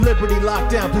Liberty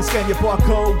lockdown, please scan your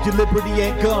barcode. Your liberty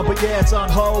ain't gone, but yeah, it's on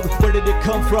hold. Where did it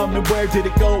come from and where did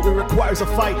it go? It requires a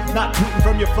fight, not tweeting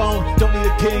from your phone. Don't need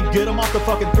a king, get him off the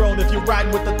fucking throne. If you're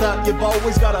riding with the thought, you've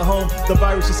always got a home. The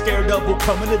virus you're scared of will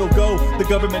come and it'll go. The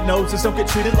government knows this, don't get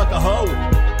treated like a hoe.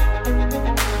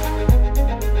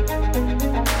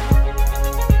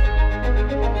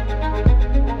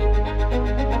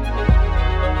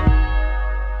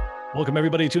 Welcome,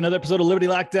 everybody, to another episode of Liberty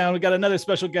Lockdown. We got another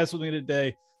special guest with me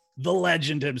today, the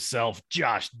legend himself,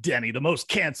 Josh Denny, the most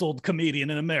canceled comedian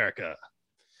in America.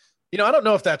 You know, I don't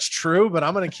know if that's true, but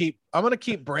I'm gonna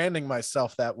keep branding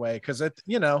myself that way because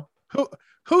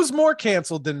who's more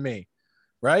canceled than me,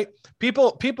 right?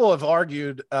 People have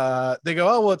argued. They go,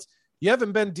 oh well, you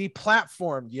haven't been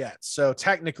deplatformed yet, so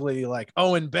technically, like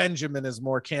Owen Benjamin is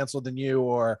more canceled than you,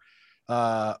 or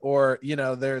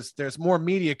there's more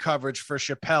media coverage for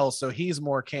Chappelle, so he's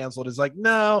more canceled. It's like,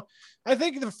 no, I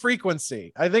think the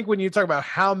frequency. I think when you talk about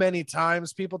how many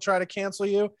times people try to cancel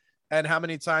you and how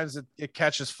many times it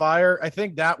catches fire, I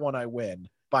think that one I win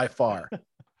by far. I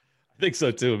think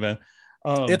so too, man.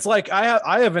 It's like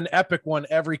I have an epic one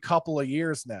every couple of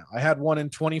years now. I had one in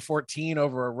 2014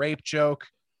 over a rape joke.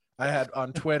 I had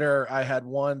on Twitter. I had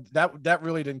one that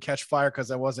really didn't catch fire because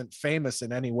I wasn't famous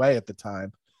in any way at the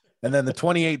time. And then the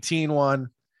 2018 one,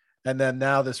 and then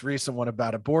now this recent one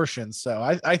about abortion. So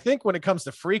I think when it comes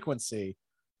to frequency,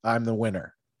 I'm the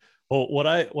winner. Well, what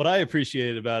I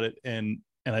appreciate about it, and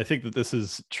I think that this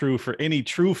is true for any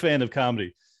true fan of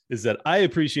comedy, is that I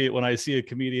appreciate when I see a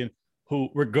comedian who,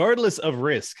 regardless of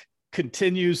risk,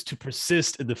 continues to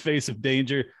persist in the face of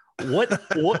danger.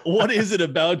 What is it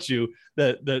about you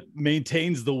that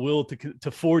maintains the will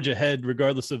to forge ahead,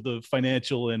 regardless of the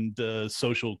financial and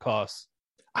social costs?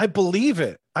 I believe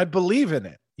it. I believe in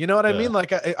it. You know what I mean?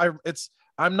 Like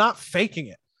I'm not faking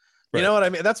it. You Right. know what I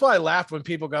mean? That's why I laughed when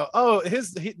people go, oh,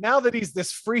 now that he's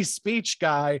this free speech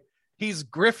guy, he's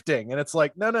grifting. And it's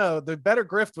like, no, the better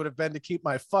grift would have been to keep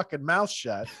my fucking mouth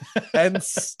shut and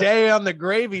stay on the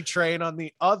gravy train on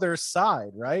the other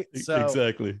side. Right. So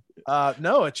exactly.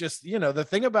 No, it's just, the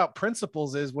thing about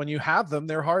principles is when you have them,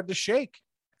 they're hard to shake.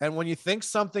 And when you think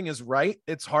something is right,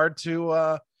 it's hard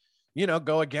to,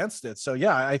 go against it. So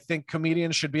yeah, I think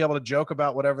comedians should be able to joke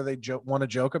about whatever they want to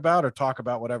joke about, or talk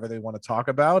about whatever they want to talk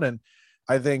about. And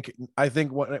I think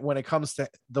when it comes to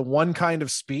the one kind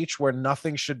of speech where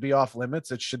nothing should be off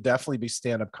limits, it should definitely be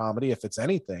stand-up comedy, if it's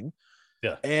anything.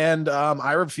 Yeah. And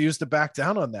I refuse to back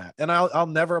down on that. And I'll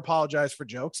never apologize for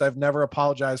jokes. I've never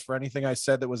apologized for anything I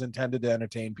said that was intended to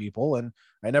entertain people, and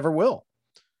I never will.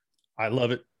 I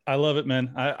love it,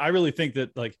 man. I really think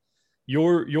that, like,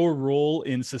 your role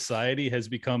in society has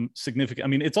become significant. I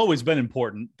mean, it's always been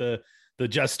important. The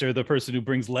jester, the person who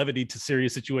brings levity to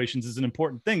serious situations, is an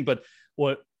important thing. But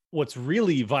what's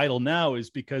really vital now is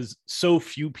because so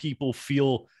few people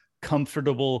feel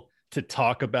comfortable to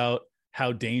talk about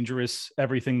how dangerous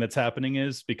everything that's happening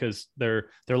is, because their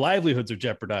livelihoods are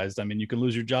jeopardized. I mean, you can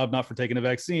lose your job not for taking a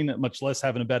vaccine, much less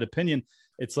having a bad opinion.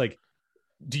 It's like,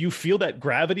 do you feel that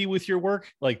gravity with your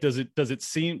work? Like, has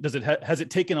it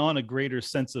taken on a greater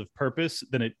sense of purpose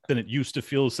than it used to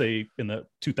feel, say, in the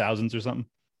 2000s or something?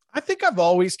 I think I've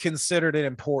always considered it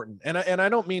important. And I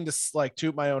don't mean to like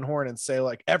toot my own horn and say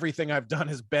like everything I've done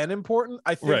has been important.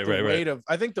 I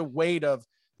think the weight of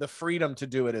the freedom to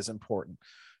do it is important.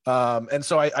 And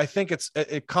so I think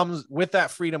it comes with that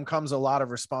freedom comes a lot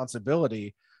of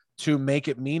responsibility to make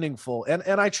it meaningful.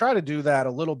 And I try to do that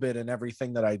a little bit in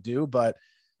everything that I do, but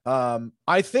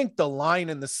I think the line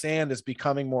in the sand is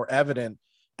becoming more evident.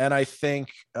 And I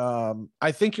think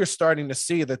you're starting to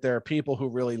see that there are people who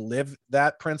really live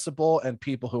that principle and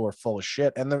people who are full of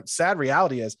shit. And the sad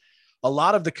reality is a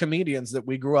lot of the comedians that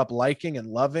we grew up liking and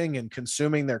loving and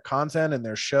consuming their content and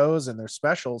their shows and their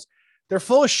specials, they're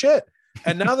full of shit.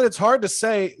 And now that it's hard to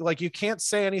say, like, you can't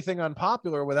say anything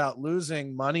unpopular without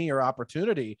losing money or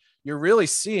opportunity, you're really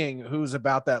seeing who's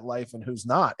about that life and who's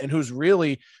not, and who's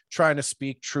really trying to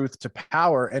speak truth to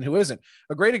power and who isn't.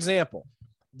 A great example,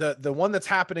 the one that's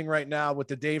happening right now with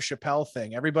the Dave Chappelle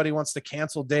thing. Everybody wants to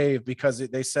cancel Dave because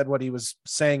they said what he was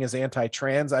saying is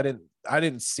anti-trans. I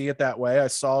didn't see it that way. I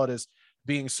saw it as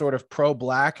being sort of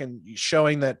pro-black and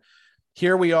showing that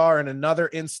here we are in another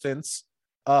instance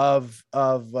of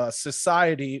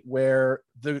society where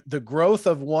the growth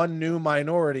of one new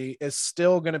minority is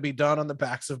still going to be done on the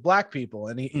backs of black people.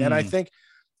 And I think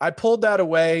I pulled that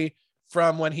away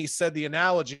from when he said the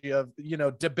analogy of,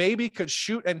 DaBaby could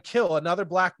shoot and kill another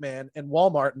black man in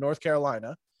Walmart in North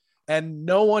Carolina, and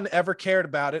no one ever cared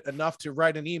about it enough to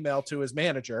write an email to his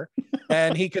manager.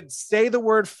 And he could say the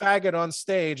word faggot on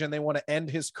stage and they want to end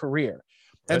his career.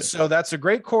 And so that's a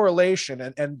great correlation.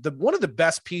 And one of the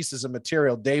best pieces of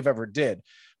material Dave ever did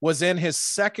was in his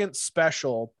second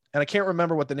special. And I can't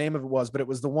remember what the name of it was, but it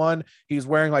was the one he's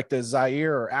wearing like the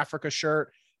Zaire or Africa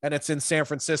shirt, and it's in San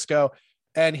Francisco.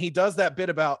 And he does that bit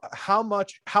about how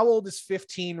old is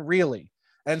 15 really?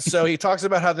 And so he talks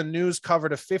about how the news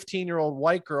covered a 15-year-old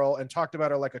white girl and talked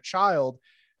about her like a child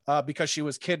because she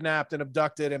was kidnapped and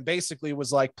abducted and basically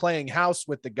was like playing house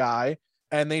with the guy.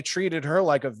 And they treated her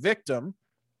like a victim,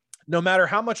 no matter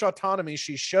how much autonomy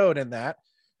she showed in that.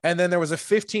 And then there was a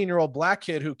 15-year-old black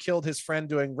kid who killed his friend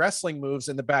doing wrestling moves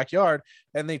in the backyard,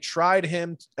 and they tried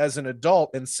him as an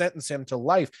adult and sentenced him to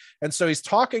life. And so he's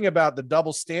talking about the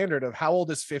double standard of how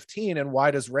old is 15 and why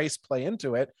does race play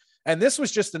into it. And this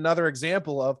was just another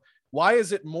example of why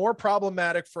is it more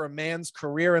problematic for a man's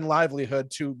career and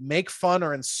livelihood to make fun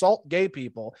or insult gay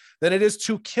people than it is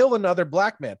to kill another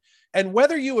black man. And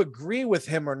whether you agree with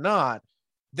him or not,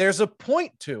 there's a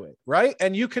point to it, right?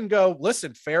 And you can go,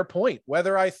 listen, fair point.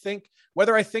 Whether I think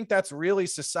that's really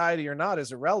society or not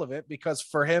is irrelevant, because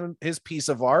for him, his piece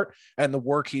of art and the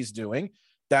work he's doing,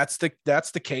 that's the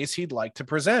case he'd like to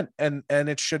present. And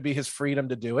it should be his freedom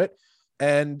to do it.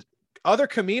 And other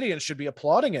comedians should be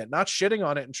applauding it, not shitting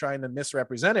on it and trying to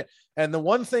misrepresent it. And the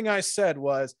one thing I said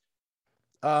was,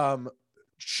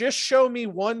 just show me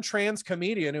one trans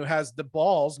comedian who has the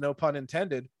balls, no pun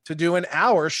intended, to do an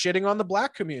hour shitting on the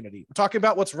black community. I'm talking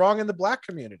about what's wrong in the black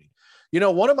community. You know,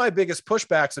 one of my biggest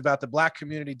pushbacks about the black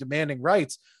community demanding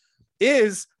rights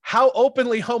is how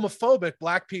openly homophobic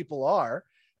black people are.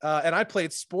 And I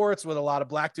played sports with a lot of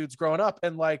black dudes growing up,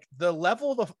 and like the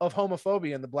level of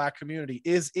homophobia in the black community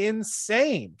is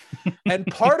insane. And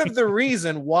part of the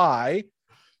reason why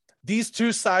these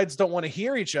two sides don't want to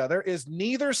hear each other is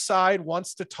neither side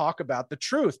wants to talk about the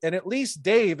truth. And at least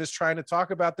Dave is trying to talk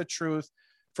about the truth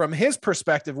from his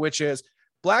perspective, which is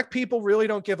black people really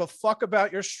don't give a fuck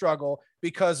about your struggle,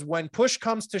 because when push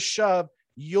comes to shove,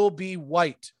 you'll be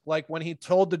white. Like when he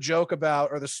told the joke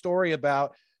about, or the story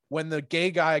about, when the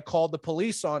gay guy called the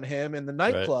police on him in the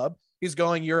nightclub, he's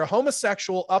going, you're a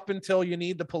homosexual up until you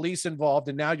need the police involved,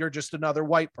 and now you're just another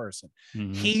white person.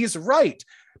 Mm-hmm. He's right.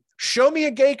 Show me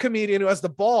a gay comedian who has the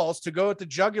balls to go at the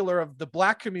jugular of the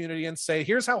black community and say,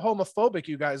 here's how homophobic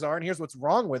you guys are, and here's what's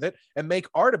wrong with it, and make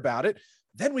art about it.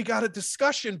 Then we got a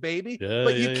discussion, baby.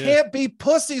 But you can't be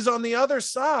pussies on the other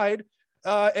side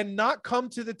and not come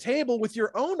to the table with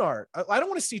your own art. I don't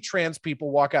want to see trans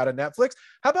people walk out of Netflix.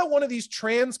 How about one of these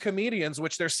trans comedians,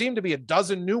 which there seem to be a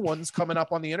dozen new ones coming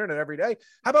up on the internet every day?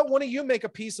 How about one of you make a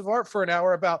piece of art for an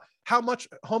hour about how much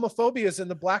homophobia is in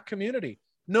the black community?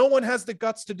 No one has the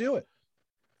guts to do it.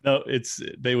 No,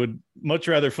 they would much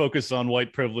rather focus on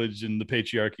white privilege and the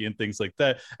patriarchy and things like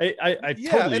that. I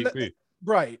totally agree.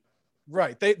 Right.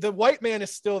 The white man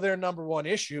is still their number one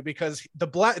issue, because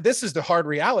this is the hard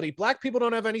reality. Black people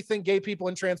don't have anything gay people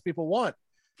and trans people want.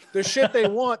 The shit they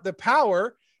want, the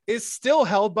power, is still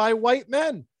held by white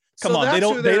men. Come on, they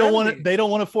don't want it. They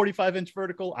don't want a 45-inch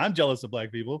vertical. I'm jealous of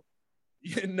black people.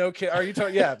 No kid. Are you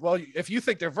talking? Yeah. Well, if you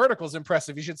think their vertical is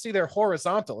impressive, you should see their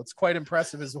horizontal. It's quite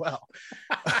impressive as well.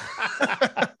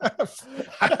 I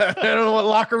don't know what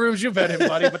locker rooms you've been in,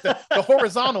 buddy, but the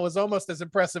horizontal is almost as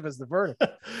impressive as the vertical.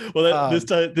 Well,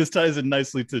 this ties in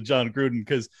nicely to John Gruden,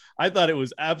 because I thought it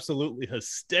was absolutely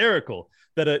hysterical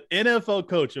that an NFL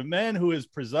coach, a man who has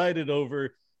presided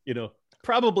over,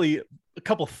 probably a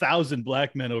couple thousand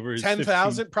black men over his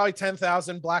 10,000, probably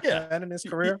 10,000 black men in his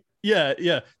career. Yeah.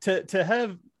 To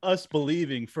have us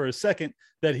believing for a second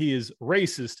that he is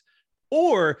racist,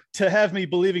 or to have me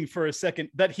believing for a second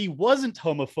that he wasn't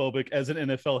homophobic as an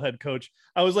NFL head coach.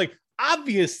 I was like,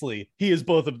 obviously he is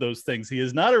both of those things. He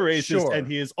is not a racist, and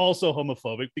he is also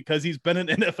homophobic because he's been an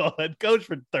NFL head coach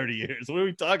for 30 years. What are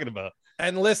we talking about?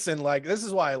 And listen, like, this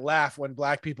is why I laugh when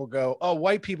black people go, oh,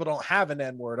 white people don't have an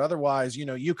N-word. Otherwise,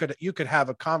 you could have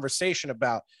a conversation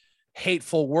about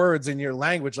hateful words in your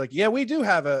language. Like, yeah, we do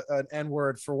have an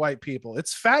N-word for white people.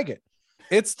 It's faggot.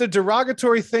 It's the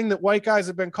derogatory thing that white guys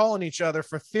have been calling each other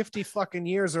for 50 fucking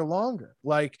years or longer.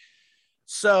 Like,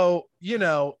 so,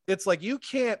 it's like, you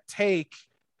can't take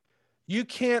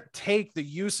the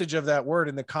usage of that word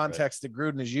in the context that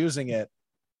Gruden is using it.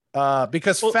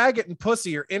 Because faggot and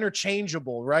pussy are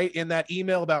interchangeable, right? In that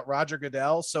email about Roger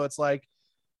Goodell. So it's like,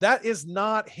 that is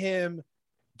not him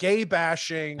gay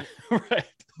bashing right.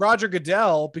 Roger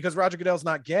Goodell, because Roger Goodell's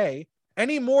not gay,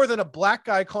 any more than a black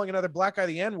guy calling another black guy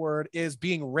the N-word is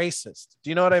being racist.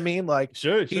 Do you know what I mean? Like,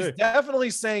 sure. He's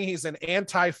definitely saying he's an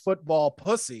anti-football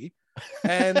pussy.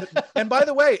 And by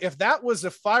the way, if that was a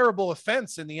fireable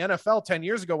offense in the NFL 10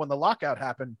 years ago when the lockout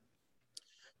happened,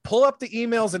 pull up the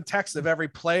emails and texts of every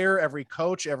player, every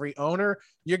coach, every owner.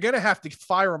 You're going to have to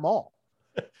fire them all.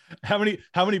 How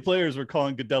many players were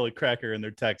calling Goodell a cracker in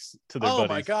their texts to their buddies?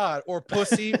 Oh my God. Or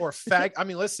pussy or fag. I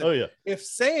mean, listen, oh, yeah. If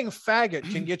saying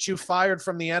faggot can get you fired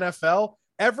from the NFL,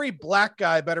 every black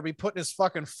guy better be putting his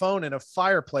fucking phone in a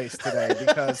fireplace today,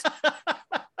 because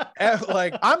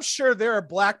like, I'm sure there are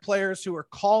black players who are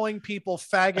calling people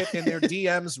faggot in their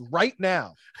DMs right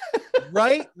now.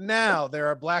 Right now, there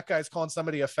are black guys calling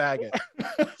somebody a faggot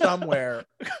somewhere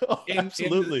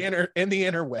absolutely in the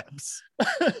interwebs.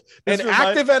 An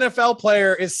active NFL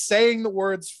player is saying the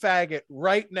words faggot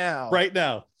right now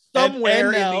somewhere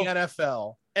in the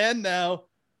NFL. And now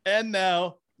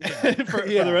for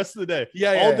the rest of the day.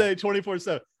 All day,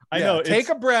 24/7. I know. Take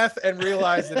a breath and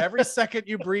realize that every second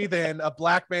you breathe in, a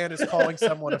black man is calling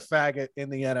someone a faggot in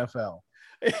the NFL.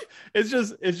 It's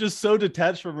just so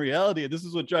detached from reality. And this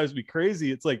is what drives me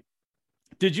crazy. It's like,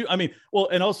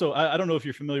 and also I don't know if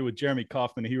you're familiar with Jeremy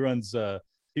Kauffman. He runs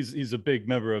he's a big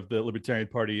member of the Libertarian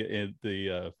Party and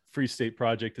the Free State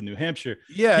Project in New Hampshire.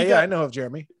 I know of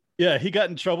Jeremy. Yeah, he got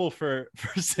in trouble for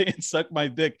saying "suck my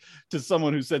dick" to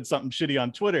someone who said something shitty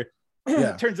on Twitter.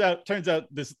 Yeah. turns out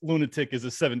this lunatic is a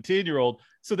 17-year-old.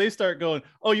 So they start going,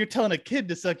 "Oh, you're telling a kid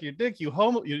to suck your dick, you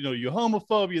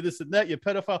homophobe, you this and that, you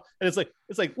pedophile." And it's like,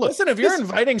 look, listen, if you're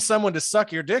inviting someone to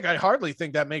suck your dick, I hardly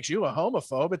think that makes you a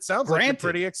homophobe. It sounds like you're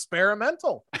pretty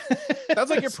experimental.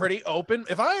 Sounds like you're pretty open.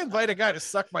 If I invite a guy to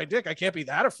suck my dick, I can't be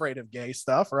that afraid of gay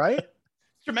stuff, right?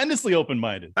 Tremendously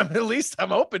open-minded. At least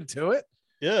I'm open to it.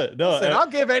 Yeah, no. Listen, I'll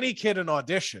give any kid an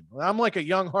audition. I'm like a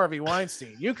young Harvey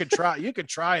Weinstein. You could try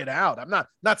it out. I'm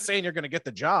not saying you're going to get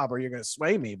the job or you're going to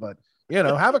sway me, but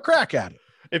have a crack at it.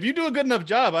 If you do a good enough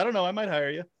job, I don't know, I might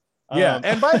hire you. Yeah.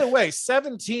 And by the way,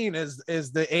 17 is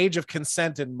the age of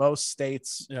consent in most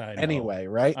states anyway,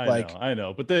 right? I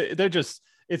know, but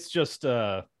it's just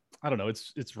I don't know.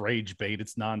 It's rage bait.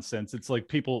 It's nonsense. It's like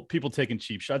people taking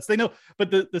cheap shots. They know.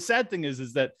 But the sad thing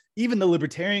is that even the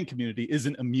libertarian community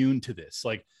isn't immune to this.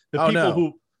 Like the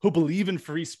people who believe in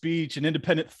free speech and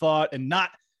independent thought and not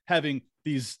having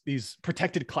these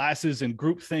protected classes and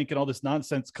groupthink and all this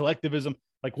nonsense, collectivism.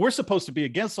 Like, we're supposed to be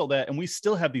against all that, and we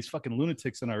still have these fucking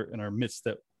lunatics in our midst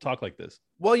that talk like this.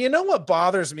 Well, you know what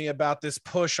bothers me about this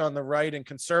push on the right and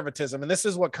conservatism, and this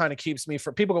is what kind of keeps me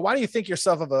from people go, why do you think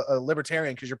yourself of a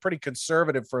libertarian? Because you're pretty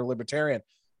conservative for a libertarian.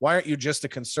 Why aren't you just a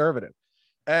conservative?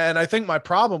 And I think my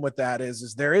problem with that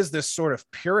is there is this sort of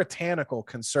puritanical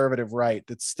conservative right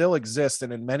that still exists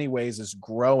and in many ways is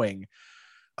growing.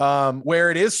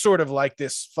 Where it is sort of like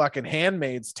this fucking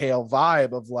Handmaid's Tale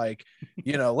vibe of like,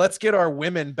 let's get our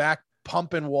women back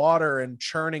pumping water and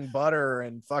churning butter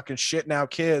and fucking shitting out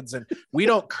kids. And we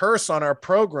don't curse on our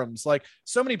programs. Like,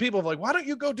 so many people are like, why don't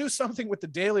you go do something with the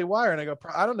Daily Wire? And I go,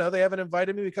 I don't know. They haven't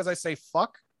invited me because I say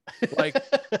fuck. Like,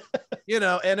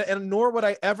 and nor would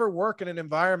I ever work in an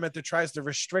environment that tries to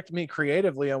restrict me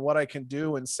creatively on what I can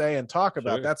do and say and talk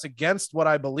about. Sure. That's against what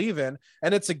I believe in.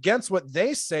 And it's against what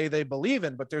they say they believe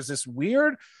in. But there's this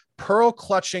weird pearl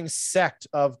clutching sect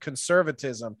of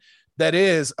conservatism that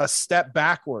is a step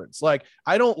backwards. Like,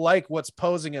 I don't like what's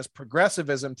posing as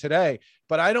progressivism today,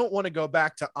 but I don't want to go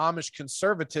back to Amish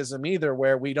conservatism either,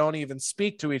 where we don't even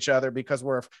speak to each other because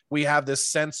we have this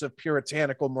sense of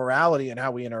puritanical morality and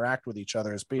how we interact with each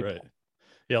other as people. Right.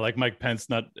 Yeah, like Mike Pence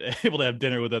not able to have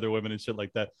dinner with other women and shit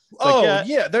like that.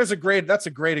 That's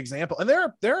a great example. And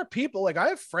there are people, like, I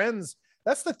have friends.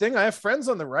 That's the thing. I have friends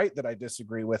on the right that I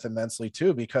disagree with immensely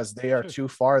too, because they are too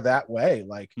far that way.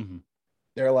 Like,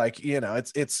 they're like,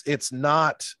 it's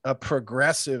not a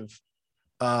progressive.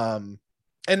 And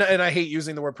I hate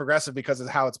using the word progressive because of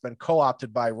how it's been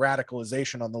co-opted by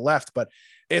radicalization on the left, but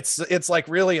it's like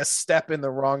really a step in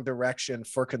the wrong direction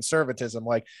for conservatism.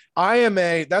 Like,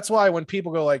 that's why when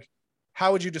people go like,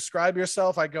 how would you describe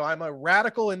yourself? I go, I'm a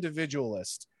radical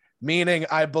individualist, meaning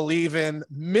I believe in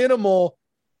minimal,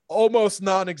 almost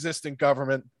non-existent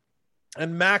government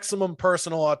and maximum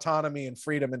personal autonomy and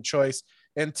freedom and choice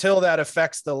until that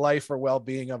affects the life or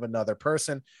well-being of another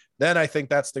person. Then I think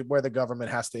that's where the government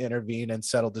has to intervene and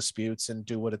settle disputes and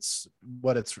do what it's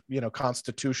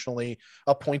constitutionally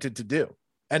appointed to do,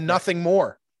 and nothing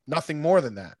more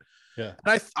than that. Yeah.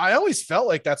 And I always felt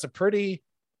like that's a pretty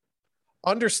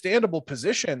understandable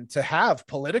position to have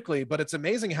politically, but it's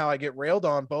amazing how I get railed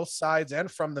on both sides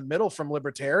and from the middle from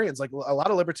libertarians. Like, a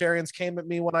lot of libertarians came at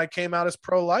me when I came out as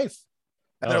pro-life.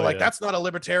 And they're like, that's not a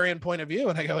libertarian point of view.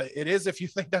 And I go, it is if you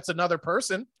think that's another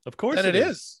person. Of course it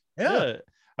is. Yeah.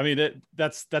 I mean,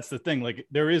 that's the thing. Like,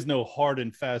 there is no hard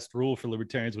and fast rule for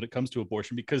libertarians when it comes to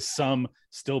abortion, because some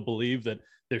still believe that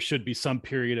there should be some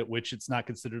period at which it's not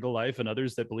considered a life, and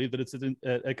others that believe that it's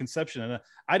a conception. And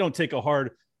I don't take a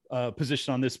hard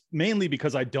position on this, mainly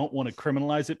because I don't want to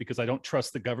criminalize it, because I don't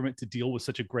trust the government to deal with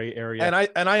such a gray area.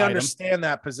 And I understand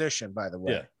that position, by the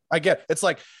way. Yeah. I get, it's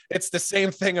like, it's the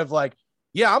same thing of like,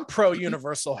 yeah, I'm pro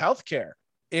universal healthcare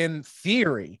in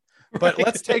theory, but Right.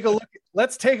 let's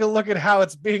take a look at how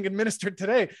it's being administered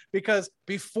today. Because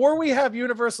before we have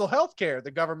universal healthcare,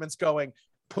 the government's going,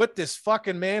 put this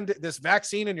fucking this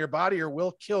vaccine in your body or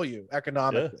we'll kill you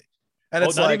economically. Yeah. And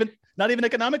it's not even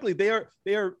economically. They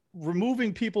are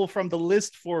removing people from the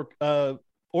list for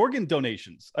organ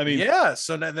donations. I mean, yeah.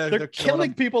 So now they're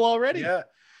killing people already. Yeah.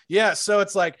 Yeah. So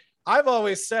it's like, I've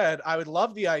always said I would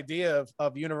love the idea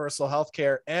of universal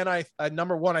healthcare. And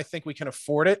number one, I think we can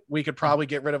afford it. We could probably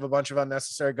get rid of a bunch of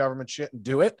unnecessary government shit and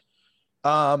do it.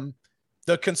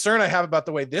 The concern I have about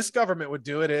the way this government would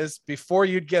do it is, before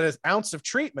you'd get an ounce of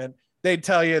treatment, they'd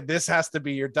tell you this has to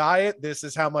be your diet. This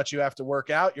is how much you have to work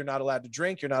out. You're not allowed to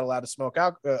drink. You're not allowed to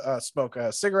smoke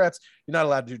cigarettes. You're not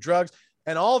allowed to do drugs.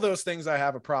 And all those things I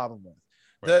have a problem with.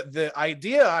 Right. The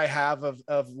idea I have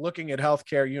of looking at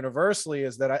healthcare universally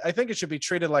is that I think it should be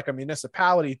treated like a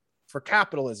municipality for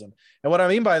capitalism. And what I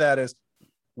mean by that is,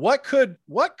 what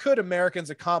could Americans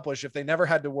accomplish if they never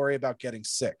had to worry about getting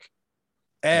sick?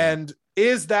 And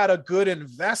is that a good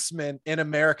investment in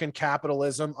American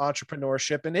capitalism,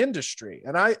 entrepreneurship, and industry?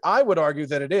 And I would argue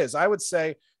that it is. I would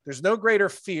say there's no greater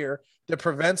fear that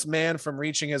prevents man from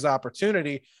reaching his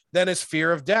opportunity than his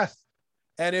fear of death.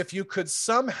 And if you could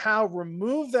somehow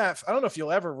remove that, I don't know if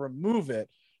you'll ever remove it,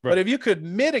 right, but if you could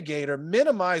mitigate or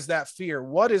minimize that fear,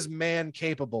 what is man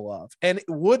capable of? And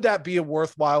would that be a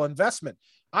worthwhile investment?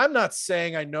 I'm not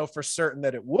saying I know for certain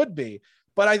that it would be,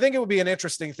 but I think it would be an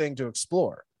interesting thing to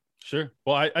explore. Sure.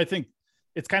 Well, I think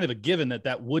it's kind of a given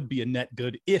that would be a net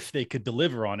good if they could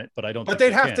deliver on it, but I don't. But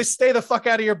they'd have to stay the fuck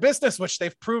out of your business, which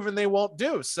they've proven they won't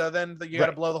do. So then you got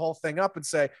to blow the whole thing up and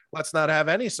say, let's not have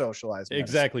any socialized medicine.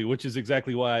 Exactly, which is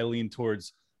exactly why I lean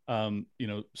towards,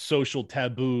 social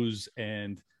taboos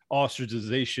and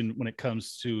ostracization when it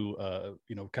comes to,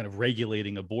 kind of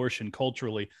regulating abortion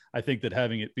culturally. I think that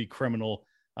having it be criminal,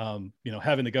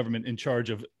 having the government in charge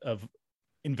of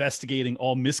investigating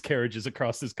all miscarriages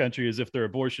across this country as if their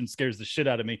abortion scares the shit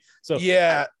out of me. So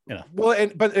yeah, well,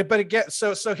 but again,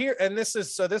 so here, and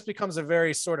this becomes a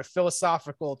very sort of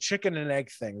philosophical chicken and egg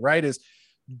thing, right? Is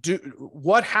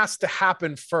what has to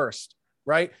happen first,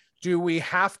 right? Do we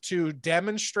have to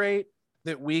demonstrate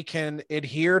that we can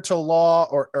adhere to law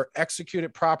or execute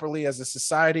it properly as a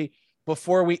society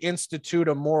before we institute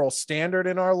a moral standard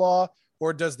in our law?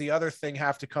 Or does the other thing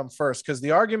have to come first? Because the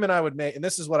argument I would make, and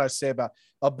this is what I say about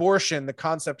abortion, the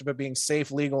concept of it being safe,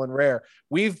 legal, and rare,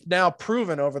 we've now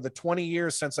proven over the 20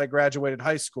 years since I graduated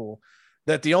high school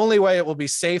that the only way it will be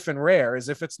safe and rare is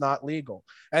if it's not legal.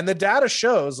 And the data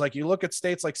shows, like, you look at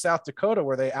states like South Dakota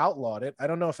where they outlawed it. I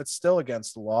don't know if it's still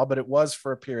against the law, but it was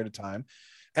for a period of time.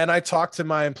 And I talked to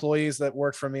my employees that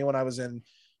worked for me when I was in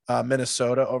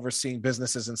Minnesota overseeing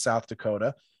businesses in South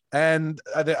Dakota. And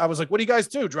I was like, what do you guys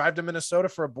do? Drive to Minnesota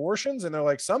for abortions? And they're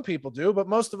like, some people do, but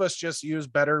most of us just use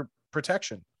better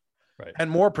protection, right,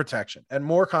 and more protection and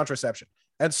more contraception.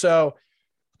 And so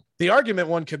the argument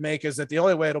one could make is that the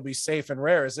only way it'll be safe and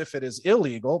rare is if it is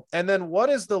illegal. And then what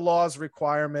is the law's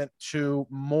requirement to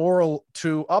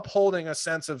upholding a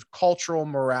sense of cultural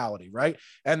morality, right?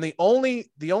 And the only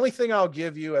thing I'll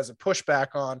give you as a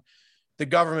pushback on the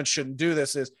government shouldn't do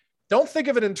this is, don't think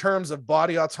of it in terms of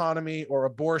body autonomy or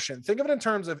abortion. Think of it in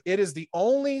terms of it is the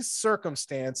only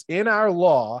circumstance in our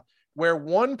law where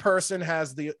one person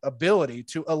has the ability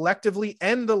to electively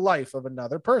end the life of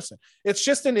another person. It's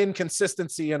just an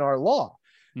inconsistency in our law.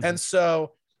 Mm-hmm. And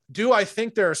so do I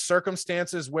think there are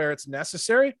circumstances where it's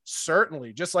necessary?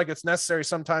 Certainly, just like it's necessary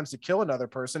sometimes to kill another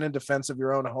person in defense of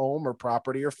your own home or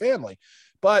property or family.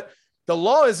 But the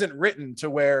law isn't written to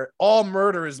where all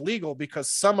murder is legal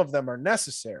because some of them are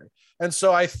necessary. And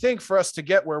so I think for us to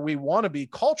get where we want to be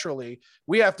culturally,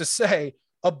 we have to say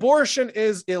abortion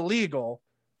is illegal,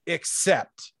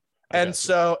 except. And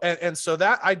so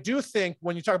that I do think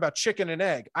when you talk about chicken and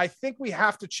egg, I think we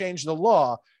have to change the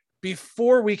law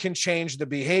before we can change the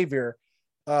behavior.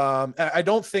 I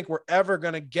don't think we're ever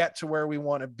going to get to where we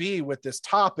want to be with this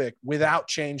topic without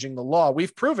changing the law.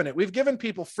 We've proven it. We've given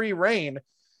people free reign.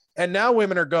 And now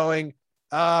women are going,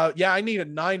 Yeah, I need a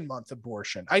 9-month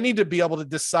abortion. I need to be able to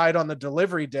decide on the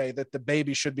delivery day that the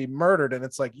baby should be murdered. And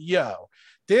it's like, yo,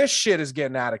 this shit is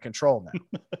getting out of control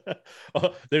now.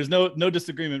 Oh, there's no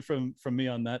disagreement from me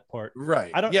on that part.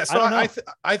 Right. I don't. Yeah. So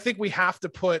I think we have to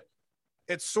put.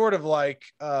 It's sort of like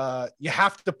you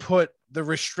have to put the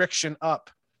restriction up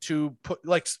to put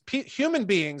like human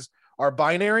beings are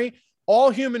binary. All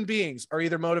human beings are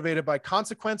either motivated by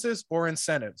consequences or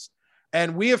incentives.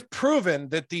 And we have proven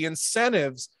that the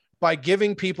incentives by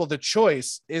giving people the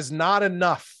choice is not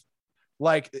enough.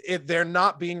 Like they're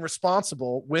not being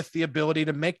responsible with the ability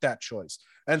to make that choice.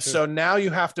 And so now you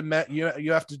have to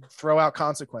you have to throw out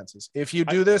consequences. If you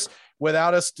do this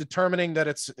without us determining that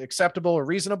it's acceptable or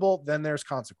reasonable, then there's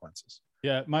consequences.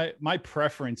 Yeah, my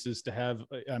preference is to have,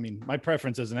 my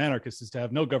preference as an anarchist is to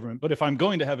have no government. But if I'm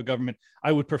going to have a government,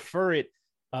 I would prefer it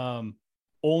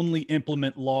only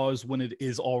implement laws when it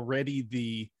is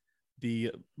already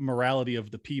the morality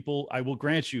of the people. I will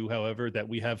grant you, however, that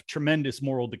we have tremendous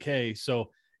moral decay.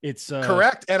 So it's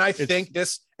correct. And I think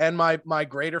this, and my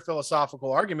greater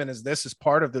philosophical argument is this is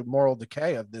part of the moral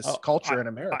decay of this culture in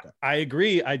America. I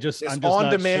agree. I'm just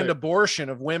on-demand abortion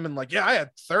of women. Like, yeah, I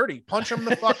had 30, punch them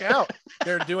the fuck out.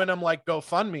 They're doing them like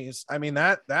GoFundMe's. I mean,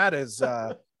 that is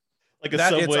like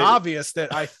it's obvious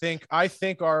that I think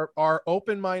our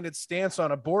open-minded stance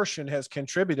on abortion has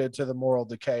contributed to the moral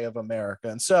decay of America.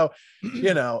 And so,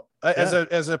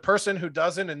 as a person who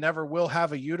doesn't and never will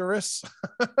have a uterus,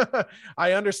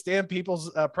 I understand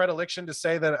people's predilection to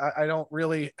say that I don't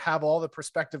really have all the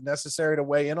perspective necessary to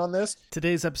weigh in on this.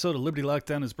 Today's episode of Liberty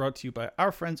Lockdown is brought to you by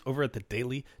our friends over at the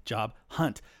Daily Job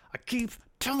Hunt. I keep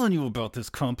telling you about this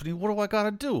company. What do I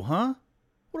gotta do, huh?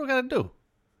 What do I gotta do?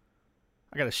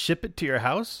 I got to ship it to your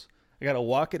house. I got to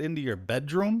walk it into your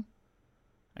bedroom.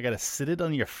 I got to sit it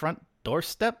on your front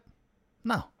doorstep.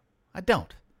 No, I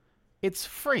don't. It's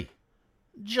free.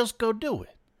 Just go do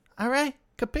it. All right?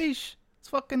 Capiche? It's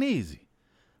fucking easy.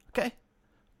 Okay?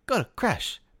 Go to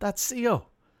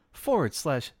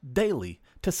crash.co/daily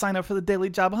to sign up for the Daily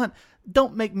Job Hunt.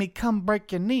 Don't make me come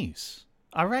break your knees.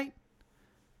 All right?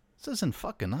 This isn't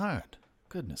fucking hard.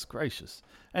 Goodness gracious.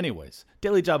 Anyways,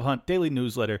 Daily Job Hunt, daily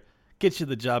newsletter. Get you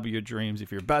the job of your dreams.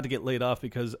 If you're about to get laid off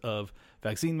because of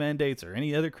vaccine mandates or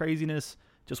any other craziness,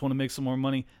 just want to make some more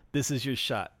money, this is your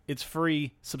shot. It's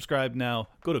free. Subscribe now.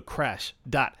 Go to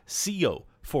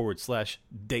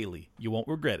crash.co/daily. You won't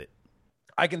regret it.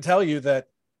 I can tell you that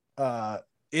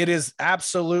it is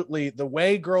absolutely the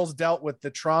way girls dealt with the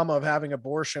trauma of having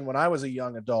abortion when I was a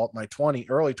young adult, my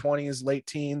early 20s, late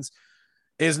teens,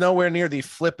 is nowhere near the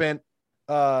flippant,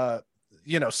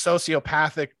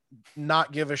 sociopathic,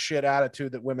 not give a shit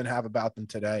attitude that women have about them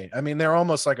today. I mean,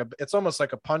 it's almost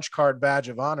like a punch card badge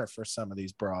of honor for some of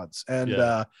these broads. And,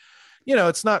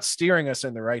 it's not steering us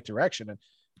in the right direction. And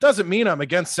it doesn't mean I'm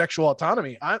against sexual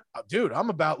autonomy. I'm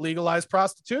about legalized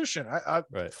prostitution. I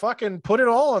fucking put it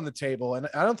all on the table. And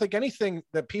I don't think anything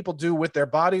that people do with their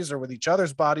bodies or with each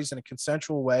other's bodies in a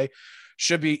consensual way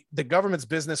should be the government's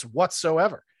business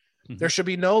whatsoever. There should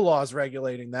be no laws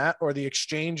regulating that or the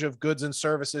exchange of goods and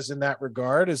services in that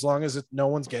regard, as long as no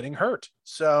one's getting hurt.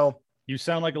 So you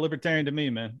sound like a libertarian to me,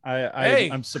 man.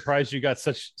 I'm surprised you got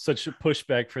such a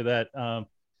pushback for that. I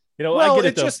get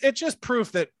it. It's just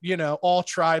proof that, all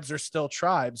tribes are still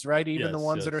tribes, right? Even the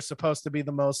ones that are supposed to be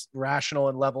the most rational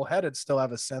and level-headed still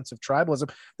have a sense of tribalism.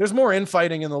 There's more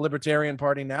infighting in the Libertarian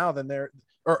Party now than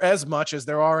or as much as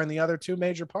there are in the other two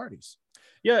major parties.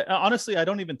 Yeah, honestly, I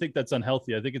don't even think that's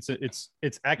unhealthy. I think it's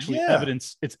actually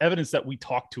evidence. It's evidence that we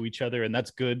talk to each other, and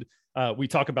that's good. We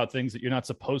talk about things that you're not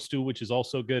supposed to, which is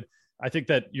also good. I think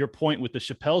that your point with the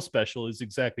Chappelle special is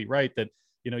exactly right. That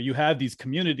you have these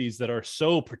communities that are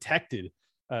so protected.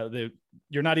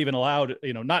 You're not even allowed.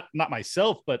 Not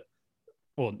myself, but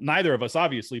well, neither of us,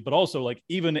 obviously, but also like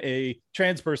even a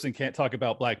trans person can't talk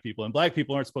about black people, and black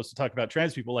people aren't supposed to talk about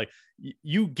trans people. Like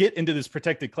you get into this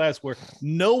protected class where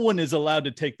no one is allowed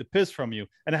to take the piss from you.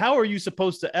 And how are you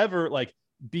supposed to ever like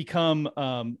become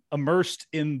immersed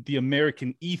in the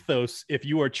American ethos if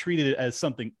you are treated as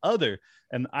something other?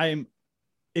 And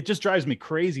it just drives me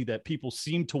crazy that people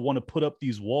seem to want to put up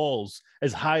these walls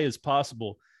as high as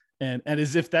possible. And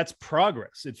as if that's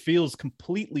progress. It feels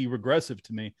completely regressive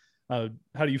to me. How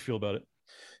do you feel about it?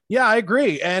 Yeah, I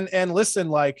agree. And listen,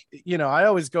 like, I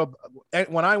always go,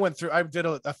 when I went through, I did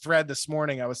a thread this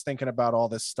morning. I was thinking about all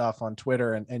this stuff on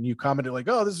Twitter and you commented like,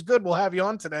 oh, this is good. We'll have you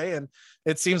on today. And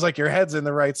it seems like your head's in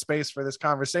the right space for this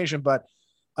conversation. But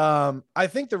I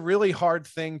think the really hard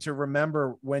thing to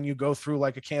remember when you go through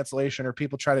like a cancellation or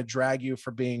people try to drag you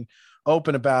for being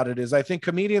open about it is I think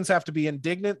comedians have to be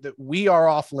indignant that we are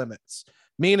off limits.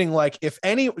 meaning like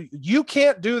you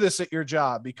can't do this at your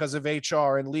job because of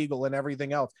HR and legal and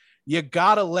everything else. You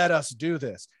got to let us do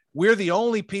this. We're the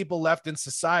only people left in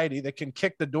society that can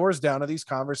kick the doors down of these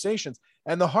conversations.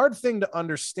 And the hard thing to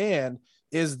understand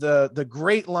is the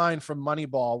great line from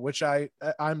Moneyball, which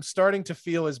I'm starting to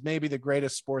feel is maybe the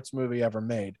greatest sports movie ever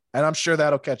made. And I'm sure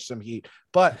that'll catch some heat,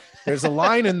 but there's a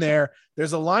line in there.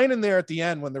 There's a line in there at the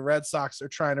end when the Red Sox are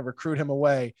trying to recruit him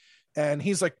away. And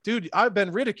he's like, dude, I've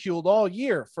been ridiculed all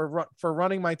year for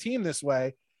running my team this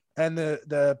way. And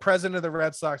the president of the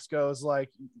Red Sox goes like,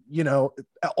 you know,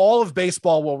 all of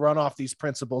baseball will run off these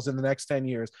principles in the next 10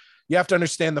 years. You have to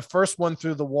understand the first one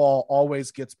through the wall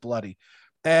always gets bloody.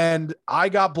 And I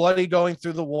got bloody going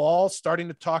through the wall, starting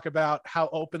to talk about how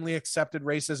openly accepted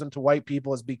racism to white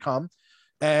people has become.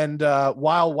 And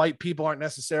while white people aren't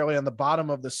necessarily on the bottom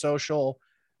of the social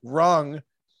rung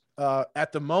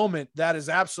at the moment, that is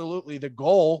absolutely the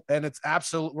goal. And it's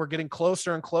absolute. We're getting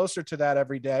closer and closer to that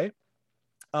every day.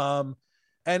 And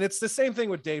it's the same thing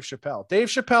with Dave Chappelle. Dave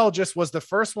Chappelle just was the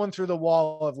first one through the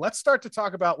wall of let's start to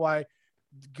talk about why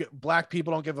black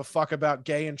people don't give a fuck about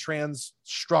gay and trans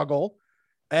struggle.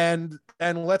 And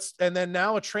then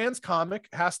now a trans comic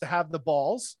has to have the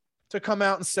balls to come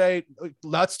out and say,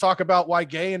 let's talk about why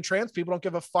gay and trans people don't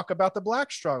give a fuck about the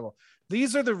black struggle.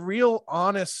 These are the real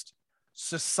honest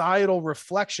societal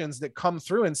reflections that come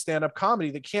through in stand-up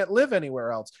comedy that can't live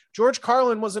anywhere else. George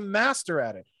Carlin was a master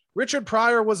at it. Richard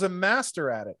Pryor was a master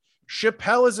at it.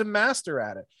 Chappelle is a master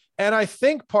at it. And I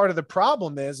think part of the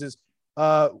problem is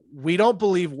we don't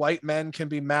believe white men can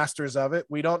be masters of it.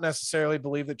 We don't necessarily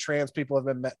believe that trans people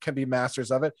can be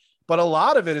masters of it. But a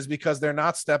lot of it is because they're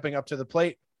not stepping up to the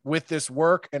plate with this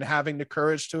work and having the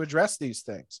courage to address these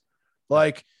things.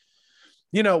 Like,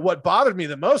 you know, what bothered me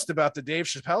the most about the Dave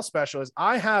Chappelle special is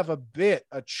I have a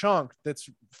chunk that's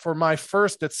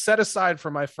set aside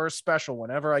for my first special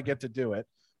whenever I get to do it,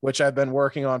 which I've been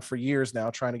working on for years now,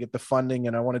 trying to get the funding,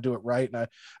 and I want to do it right. And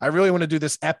I really want to do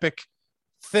this epic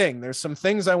thing. There's some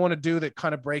things I want to do that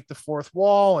kind of break the fourth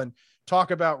wall and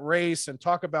talk about race and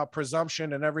talk about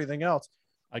presumption and everything else.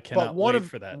 I cannot wait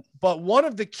for that. But one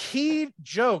of the key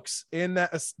jokes in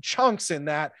that, chunks in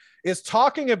that, is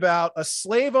talking about a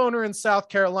slave owner in South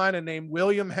Carolina named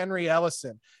William Henry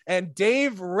Ellison. And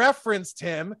Dave referenced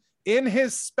him in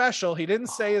his special. He didn't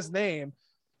say his name,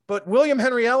 but William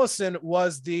Henry Ellison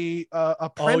was the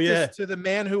apprentice to the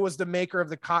man who was the maker of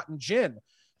the cotton gin.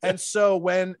 And so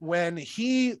when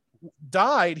he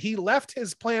died, he left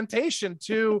his plantation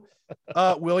to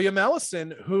William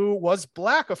Ellison, who was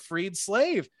black, a freed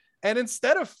slave. And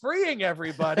instead of freeing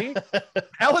everybody,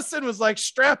 Ellison was like,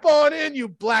 strap on in, you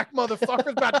black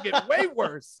motherfuckers, about to get way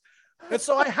worse. And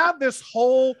so I have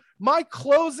my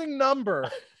closing number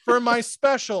for my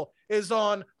special is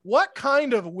on what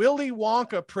kind of Willy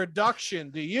Wonka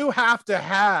production do you have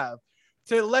to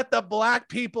let the black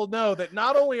people know that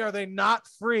not only are they not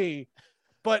free,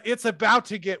 but it's about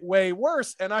to get way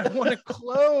worse. And I want to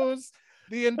close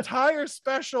the entire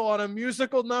special on a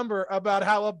musical number about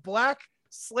how a black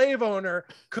slave owner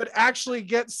could actually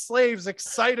get slaves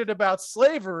excited about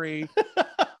slavery.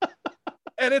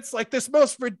 And it's like this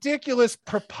most ridiculous,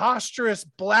 preposterous,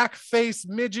 blackface,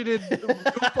 midgeted,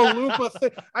 Oompa Loompa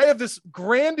thing. I have this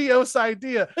grandiose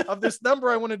idea of this number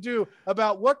I want to do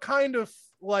about what kind of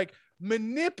like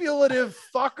manipulative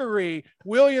fuckery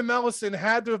William Ellison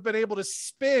had to have been able to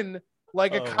spin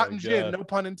like a cotton gin, no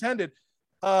pun intended,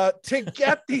 to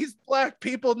get these black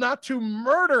people not to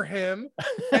murder him.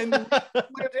 And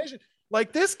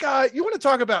like this guy, you want to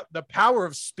talk about the power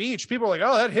of speech. People are like,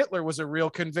 oh, that Hitler was a real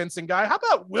convincing guy. How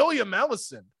about William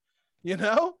Ellison? You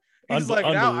know, he's like,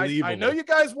 now I know you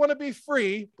guys want to be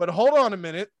free, but hold on a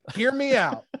minute, hear me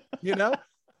out. You know,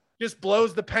 just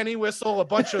blows the penny whistle. A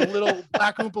bunch of little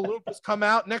black Oompa Loompas come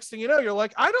out. Next thing you know, you're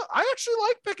like, I actually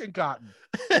like picking cotton.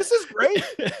 This is great.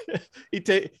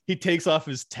 He takes off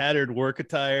his tattered work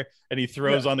attire and he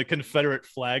throws on the Confederate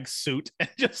flag suit and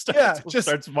just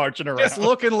starts marching around. Just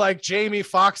looking like Jamie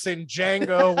Foxx in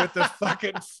Django with the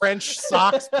fucking French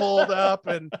socks pulled up.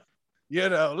 And, you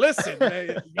know, listen,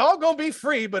 y'all gonna be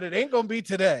free, but it ain't gonna be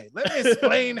today. Let me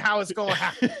explain how it's gonna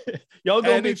happen. Y'all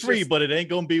gonna be free, but it ain't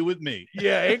gonna be with me.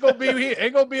 Yeah, ain't gonna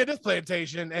be at this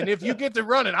plantation. And if you get to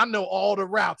running, I know all the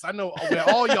routes. I know where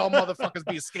all y'all motherfuckers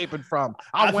be escaping from.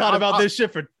 I thought about this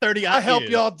shit for 30 years. I helped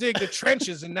y'all dig the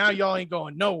trenches, and now y'all ain't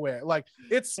going nowhere. Like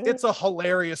it's a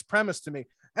hilarious premise to me.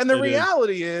 And the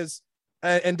reality is,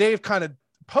 and Dave kind of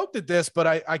poked at this,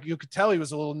 but you could tell he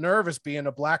was a little nervous being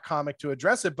a black comic to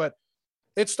address it. But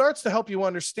it starts to help you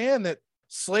understand that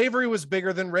slavery was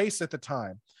bigger than race at the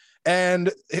time.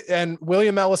 And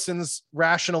William Ellison's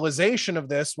rationalization of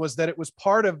this was that it was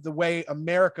part of the way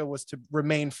America was to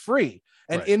remain free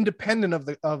and independent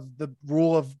of the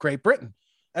rule of Great Britain.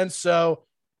 And so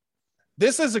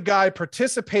this is a guy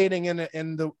participating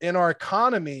in our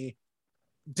economy,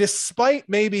 despite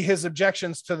maybe his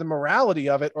objections to the morality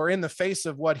of it, or in the face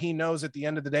of what he knows at the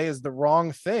end of the day is the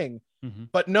wrong thing.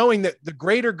 But knowing that the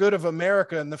greater good of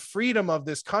America and the freedom of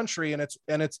this country and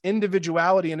its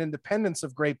individuality and independence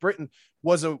of Great Britain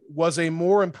was a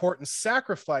more important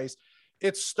sacrifice,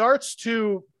 it starts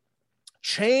to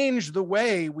change the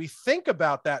way we think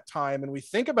about that time and we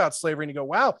think about slavery, and you go,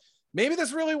 wow, maybe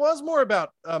this really was more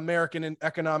about American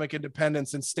economic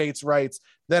independence and states' rights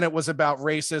than it was about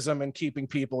racism and keeping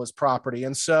people as property.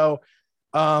 And so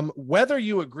whether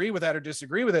you agree with that or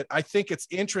disagree with it, I think it's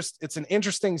an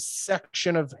interesting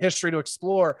section of history to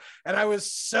explore. And I was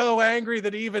so angry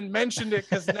that he even mentioned it,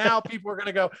 because now people are going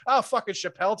to go, oh, fucking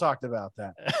Chappelle talked about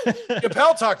that.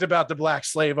 Chappelle talked about the black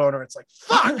slave owner. It's like,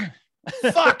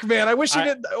 fuck, man. I wish he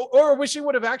did, or wish he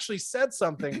would have actually said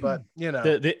something, but you know,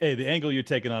 the angle you're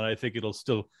taking on, I think it'll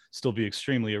still be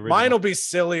extremely original. Mine will be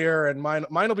sillier, and mine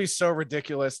will be so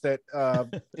ridiculous that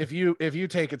if you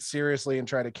take it seriously and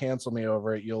try to cancel me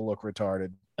over it, you'll look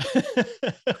retarded.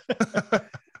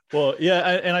 Well,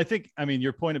 yeah, and I think, I mean,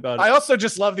 your point about I also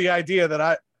just love the idea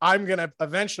that I'm gonna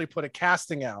eventually put a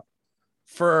casting out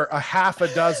for a half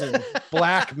a dozen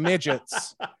black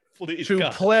midgets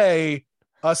to play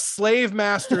a slave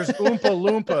master's Oompa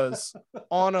Loompas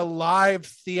on a live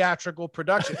theatrical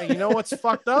production. And you know what's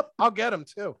fucked up? I'll get them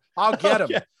too. I'll get them.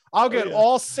 Yeah. I'll get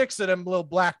all 6 of them little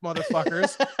black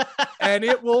motherfuckers, and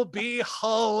it will be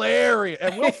hilarious.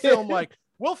 And we'll film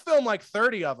like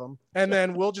 30 of them, and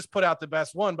then we'll just put out the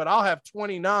best one. But I'll have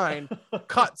 29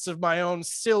 cuts of my own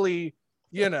silly,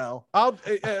 you know,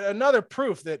 another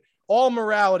proof that all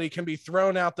morality can be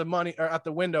thrown out the money or out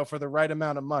the window for the right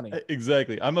amount of money.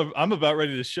 Exactly. I'm about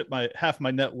ready to ship half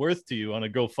my net worth to you on a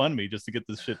GoFundMe just to get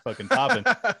this shit fucking popping.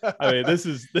 I mean, this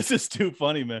is too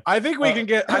funny, man. I think we can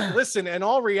get, listen, in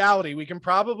all reality, we can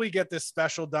probably get this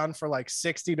special done for like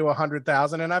 60 to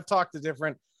 100,000. And I've talked to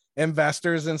different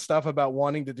investors and stuff about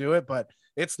wanting to do it, but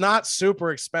it's not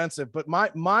super expensive. But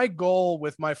my goal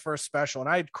with my first special, and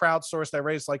I crowdsourced, I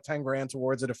raised like 10 grand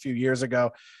towards it a few years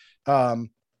ago.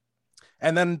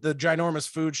 And then the Ginormous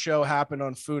Food Show happened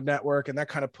on Food Network, and that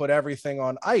kind of put everything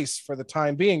on ice for the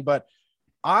time being. But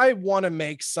I want to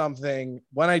make something,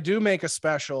 when I do make a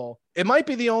special, it might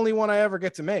be the only one I ever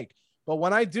get to make, but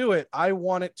when I do it, I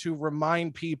want it to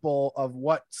remind people of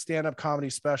what stand-up comedy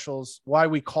specials, why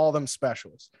we call them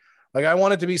specials. Like, I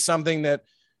want it to be something that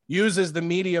uses the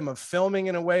medium of filming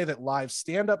in a way that live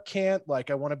stand-up can't. Like,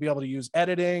 I want to be able to use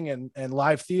editing and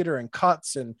live theater and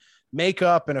cuts and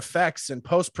makeup and effects and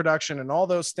post-production and all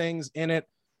those things in it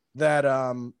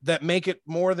that make it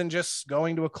more than just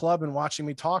going to a club and watching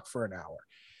me talk for an hour.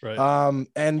 Right.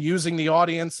 And using the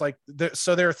audience, like,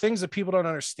 so there are things that people don't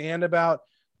understand about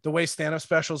the way stand-up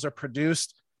specials are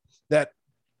produced that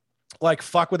like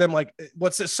fuck with them. Like,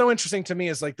 what's so interesting to me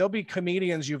is like, there'll be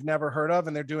comedians you've never heard of,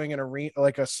 and they're doing an arena,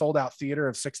 like a sold out theater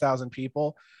of 6,000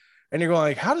 people. And you're going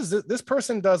like, how does this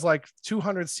person does like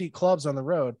 200 seat clubs on the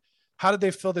road? How did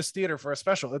they fill this theater for a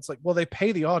special? It's like, well, they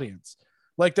pay the audience.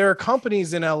 Like, there are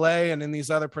companies in LA and in these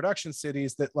other production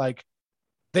cities that like,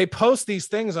 they post these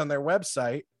things on their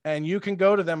website and you can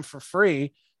go to them for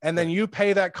free. And then you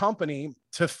pay that company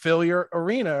to fill your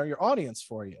arena or your audience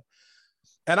for you.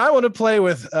 And I want to play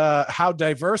with how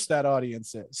diverse that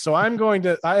audience is. So I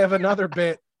have another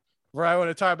bit where I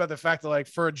want to talk about the fact that like,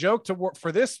 for a joke to work,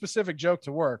 for this specific joke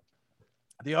to work,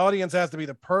 the audience has to be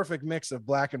the perfect mix of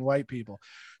black and white people.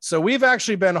 So we've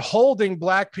actually been holding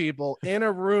black people in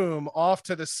a room off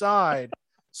to the side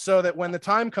so that when the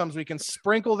time comes, we can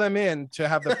sprinkle them in to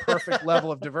have the perfect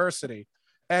level of diversity.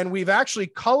 And we've actually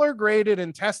color graded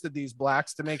and tested these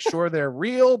blacks to make sure they're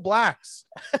real blacks.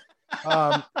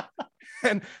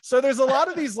 And so there's a lot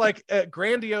of these like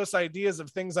grandiose ideas of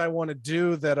things I want to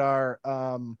do that are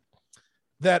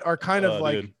kind of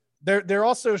like, they're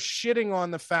also shitting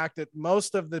on the fact that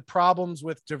most of the problems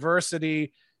with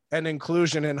diversity and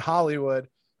inclusion in Hollywood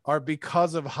are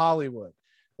because of Hollywood.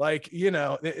 Like, you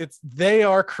know, they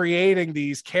are creating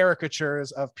these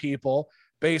caricatures of people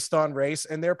based on race,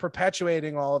 and they're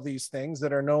perpetuating all of these things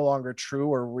that are no longer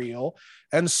true or real.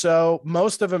 And so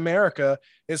most of America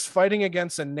is fighting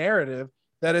against a narrative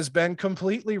that has been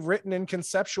completely written and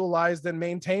conceptualized and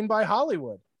maintained by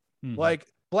Hollywood. Like,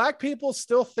 black people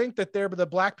still think that they're the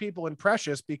black people in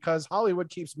Precious because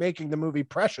Hollywood keeps making the movie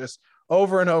Precious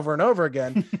over and over and over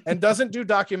again, and doesn't do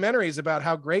documentaries about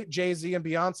how great Jay-Z and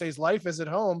Beyonce's life is at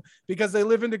home because they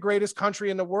live in the greatest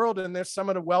country in the world and they're some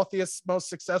of the wealthiest, most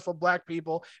successful Black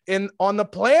people on the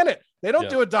planet. They don't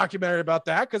do a documentary about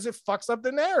that because it fucks up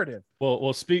the narrative.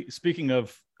 Well, speaking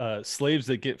of slaves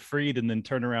that get freed and then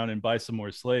turn around and buy some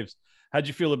more slaves, how'd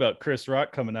you feel about Chris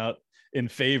Rock coming out in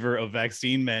favor of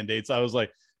vaccine mandates? I was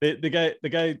like, the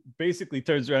guy basically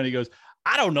turns around and he goes,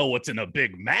 I don't know what's in a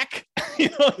Big Mac.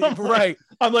 Right.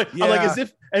 I'm like,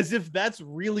 as if that's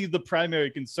really the primary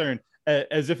concern,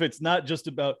 as if it's not just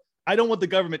about, I don't want the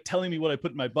government telling me what I put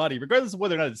in my body, regardless of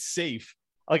whether or not it's safe.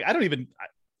 Like,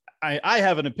 I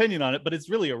have an opinion on it, but it's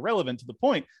really irrelevant to the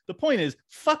point. The point is,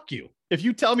 fuck you. If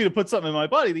you tell me to put something in my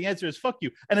body, the answer is fuck you.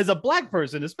 And as a Black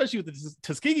person, especially with the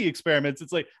Tuskegee experiments,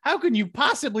 it's like, how can you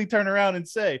possibly turn around and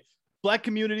say, Black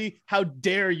community, how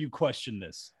dare you question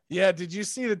this? Yeah. Did you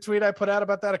see the tweet I put out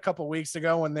about that a couple weeks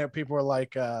ago when people were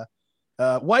like,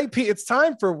 it's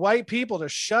time for white people to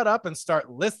shut up and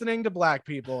start listening to Black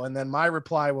people. And then my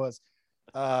reply was,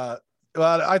 well,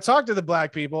 I talked to the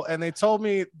Black people and they told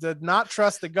me to not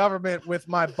trust the government with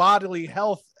my bodily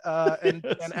health and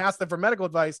ask them for medical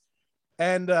advice.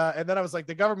 And then I was like,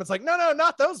 the government's like, no,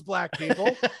 not those Black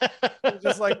people.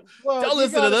 Just like, well, don't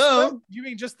listen to them. You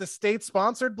mean just the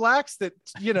state-sponsored Blacks that,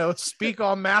 speak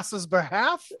on masses'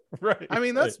 behalf? Right. I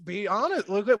mean, let's be honest.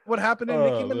 Look at what happened to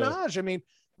Nicki Minaj. I mean,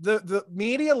 the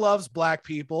media loves Black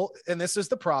people, and this is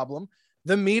the problem.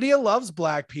 The media loves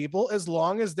Black people as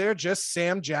long as they're just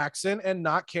Sam Jackson and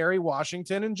not Kerry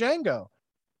Washington and Django.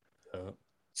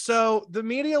 So the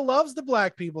media loves the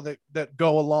Black people that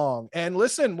go along. And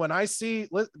listen, when I see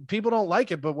people don't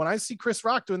like it, but when I see Chris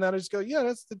Rock doing that, I just go, yeah,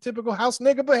 that's the typical house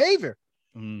nigga behavior.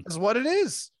 That's what it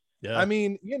is. Yeah. I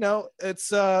mean,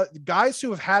 it's guys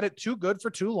who have had it too good for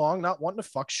too long, not wanting to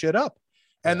fuck shit up.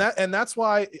 And that's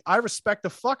why I respect the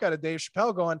fuck out of Dave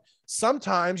Chappelle going,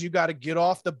 sometimes you got to get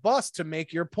off the bus to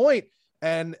make your point.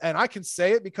 And I can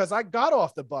say it because I got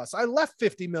off the bus. I left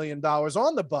 $50 million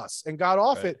on the bus and got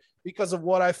off it because of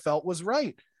what I felt was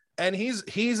right. And he is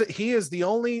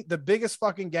the biggest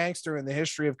fucking gangster in the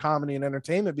history of comedy and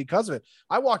entertainment because of it.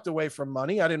 I walked away from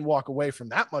money. I didn't walk away from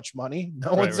that much money.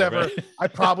 No one's ever, I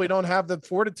probably don't have the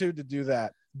fortitude to do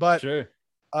that, but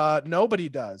nobody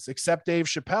does except Dave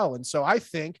Chappelle. And so I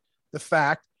think the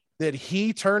fact that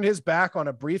he turned his back on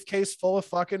a briefcase full of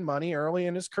fucking money early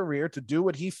in his career to do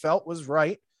what he felt was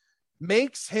right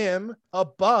makes him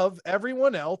above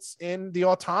everyone else in the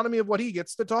autonomy of what he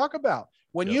gets to talk about.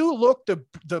 When you look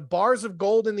the bars of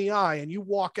gold in the eye and you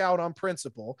walk out on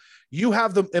principle, you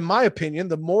have in my opinion,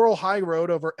 the moral high road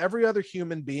over every other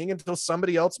human being until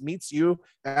somebody else meets you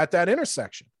at that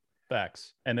intersection.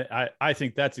 Facts. And I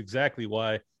think that's exactly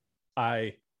why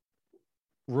I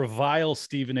revile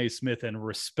Stephen A. Smith and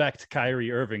respect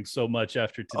Kyrie Irving so much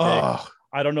after today.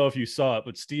 I don't know if you saw it,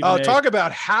 but Stephen talk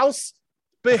about house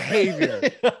behavior.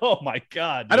 Oh my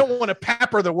God. Dude. I don't want to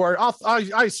pepper the word.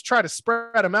 I try to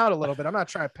spread them out a little bit. I'm not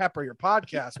trying to pepper your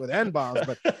podcast with N-bombs,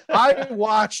 but I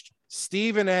watched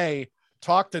Stephen A.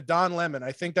 talk to Don Lemon.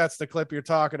 I think that's the clip you're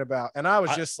talking about. And I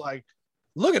was just like,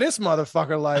 look at this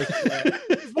motherfucker. Like,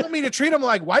 you want me to treat him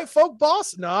like white folk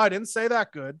boss? No, I didn't say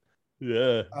that good.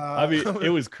 Yeah. I mean, it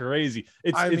was crazy.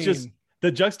 It's just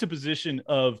the juxtaposition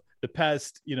of the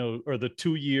past, or the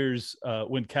 2 years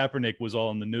when Kaepernick was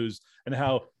all in the news and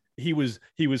how he was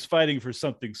fighting for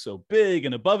something so big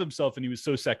and above himself and he was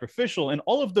so sacrificial, and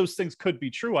all of those things could be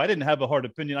true. I didn't have a hard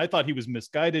opinion. I thought he was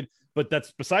misguided, but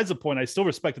that's besides the point. I still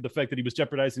respected the fact that he was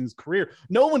jeopardizing his career.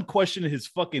 No one questioned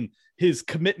his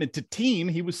commitment to team.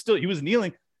 He was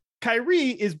kneeling. Kyrie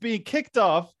is being kicked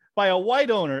off by a white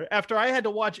owner after I had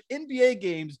to watch NBA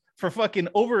games for fucking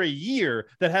over a year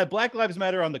that had Black Lives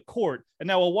Matter on the court. And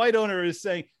now a white owner is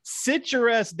saying, sit your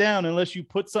ass down unless you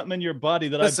put something in your body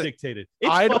that I've dictated.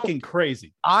 It's fucking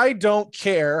crazy. I don't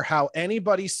care how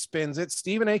anybody spins it.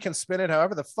 Stephen A. can spin it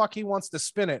however the fuck he wants to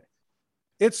spin it.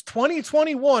 It's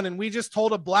 2021 and we just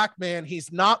told a Black man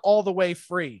he's not all the way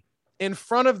free in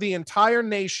front of the entire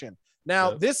nation.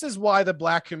 Now, this is why the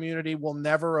Black community will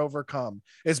never overcome,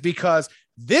 is because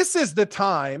this is the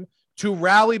time to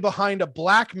rally behind a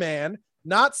Black man,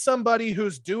 not somebody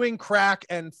who's doing crack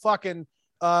and fucking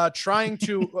trying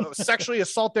to sexually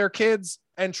assault their kids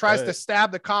and tries to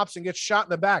stab the cops and gets shot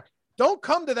in the back. Don't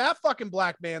come to that fucking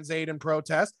Black man's aid and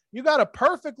protest. You got a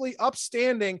perfectly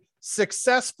upstanding,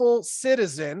 successful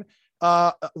citizen,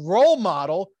 role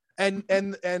model.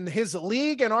 And his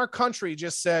league and our country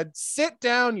just said, sit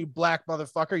down, you Black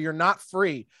motherfucker. You're not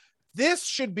free. This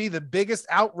should be the biggest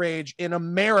outrage in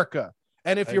America.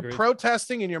 And if you're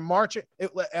protesting and you're marching,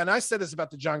 and I said this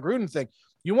about the John Gruden thing,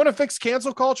 You want to fix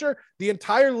cancel culture? The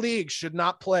entire league should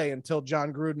not play until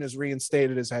John Gruden is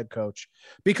reinstated as head coach,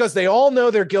 because they all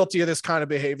know they're guilty of this kind of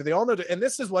behavior. They all know, and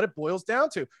this is what it boils down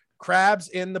to. Crabs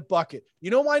in the bucket.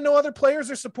 You know why no other players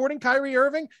are supporting Kyrie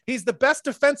Irving? He's the best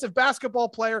defensive basketball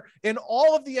player in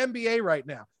all of the NBA right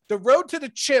now. The road to the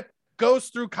chip goes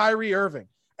through Kyrie Irving.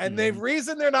 And the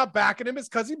reason they're not backing him is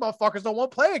because these motherfuckers don't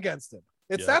want to play against him.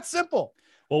 It's that simple.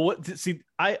 Well,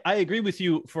 I agree with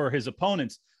you for his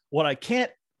opponents. What I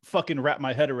can't fucking wrap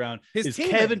my head around is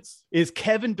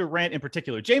Kevin Durant in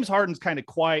particular. James Harden's kind of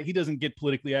quiet. He doesn't get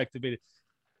politically activated.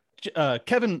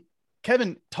 Kevin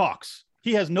talks.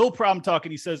 He has no problem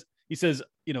talking. He says,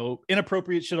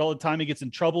 inappropriate shit all the time. He gets in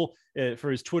trouble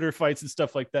for his Twitter fights and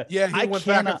stuff like that. Yeah, he went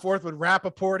back and forth with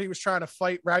Rappaport. He was trying to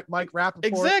fight Mike Rappaport.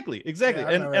 Exactly. Yeah,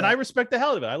 and I respect the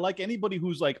hell out of it. I like anybody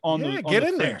who's like on the get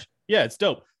in there. Yeah, it's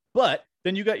dope. But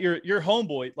then you got your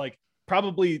homeboy, like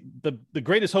probably the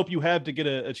greatest hope you have to get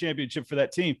a championship for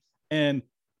that team, and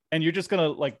you're just gonna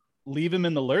like leave him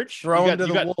in the lurch. Throw him to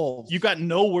the wolves. You got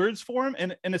no words for him,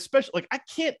 and especially like I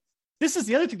can't. This is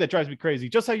the other thing that drives me crazy.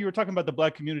 Just how you were talking about the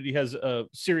black community has a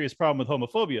serious problem with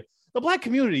homophobia. The black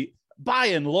community, by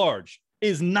and large,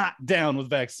 is not down with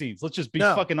vaccines. Let's just be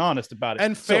fucking honest about it.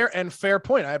 And fair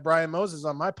point. I had Brian Moses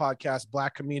on my podcast,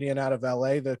 black comedian out of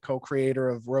LA, the co-creator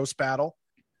of Roast Battle.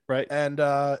 Right. And,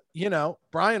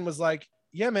 Brian was like,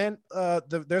 yeah, man,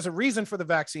 there's a reason for the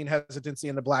vaccine hesitancy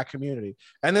in the black community.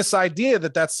 And this idea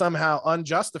that that's somehow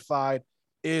unjustified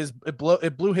it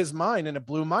blew his mind, and it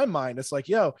blew my mind. It's like,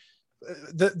 yo,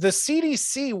 the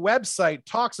CDC website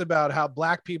talks about how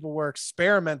black people were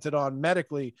experimented on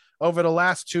medically over the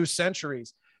last 2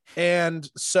 centuries. And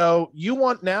so you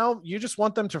just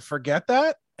want them to forget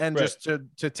that and just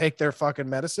to take their fucking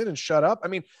medicine and shut up. I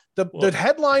mean, the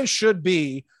headline should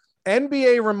be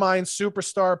NBA reminds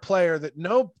superstar player that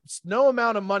no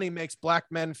amount of money makes black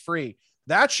men free.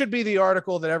 That should be the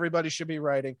article that everybody should be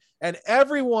writing, and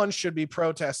everyone should be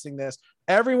protesting this.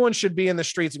 Everyone should be in the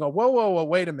streets and go, whoa,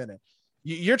 wait a minute.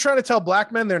 You're trying to tell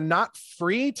black men they're not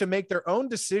free to make their own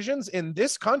decisions in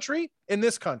this country? I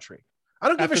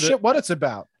don't give a shit what it's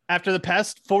about. After the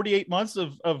past 48 months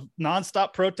of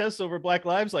nonstop protests over Black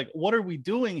lives, like, what are we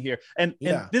doing here? And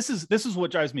this is what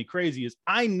drives me crazy is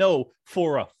I know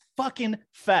for a fucking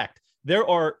fact there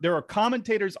are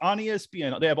commentators on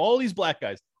ESPN. They have all these black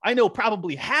guys. I know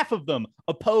probably half of them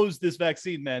oppose this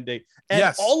vaccine mandate,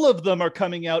 and all of them are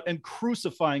coming out and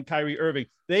crucifying Kyrie Irving.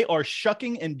 They are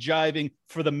shucking and jiving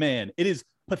for the man. It is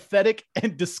pathetic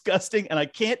and disgusting, and I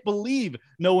can't believe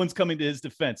no one's coming to his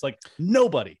defense. Like,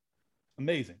 nobody.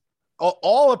 Amazing.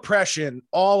 All oppression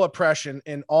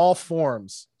in all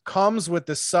forms comes with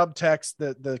the subtext,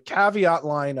 the caveat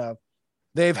line of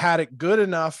they've had it good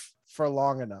enough for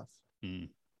long enough.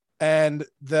 And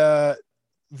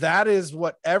that is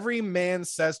what every man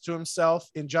says to himself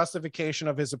in justification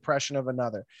of his oppression of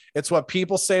another. It's what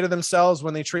people say to themselves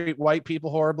when they treat white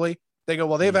people horribly. They go,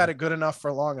 well, they've had it good enough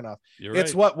for long enough.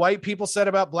 It's what white people said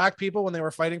about black people when they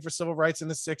were fighting for civil rights in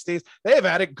the 60s. They've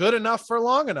had it good enough for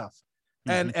long enough.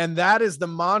 And that is the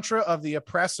mantra of the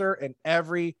oppressor in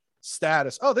every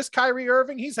status. Oh, this Kyrie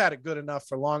Irving, he's had it good enough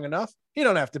for long enough. He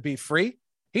don't have to be free.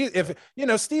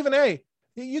 Stephen A.,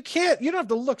 you don't have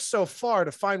to look so far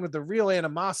to find what the real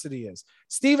animosity is.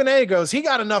 Stephen A. goes, he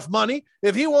got enough money.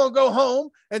 If he won't go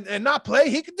home and not play,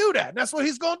 he can do that. And that's what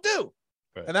he's going to do.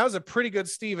 Right. And that was a pretty good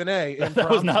Stephen A. That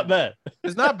was not bad.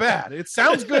 It's not bad. It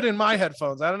sounds good in my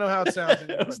headphones. I don't know how it sounds.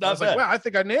 It was not bad. Like, wow, I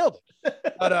think I nailed it.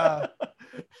 But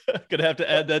gonna have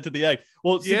to add that to the act.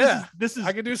 Well, this is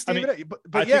I can do Stephen A.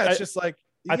 But it's just like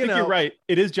I think you're right.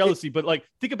 It is jealousy, but like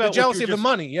think about the jealousy of the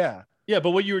money. Yeah. Yeah,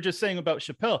 but what you were just saying about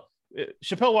Chappelle.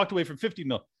 Chappelle walked away from 50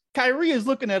 mil. Kyrie is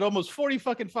looking at almost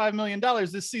 $45 million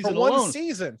this season for one alone.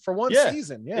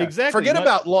 season. Yeah, exactly. Forget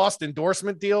about lost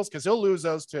endorsement deals because he'll lose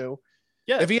those too.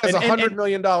 Yeah, if he has $100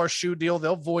 million shoe deal,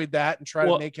 they'll void that and try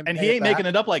to make him. And he ain't making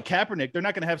it up like Kaepernick. They're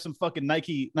not going to have some fucking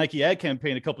Nike ad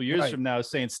campaign a couple years from now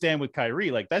saying "Stand with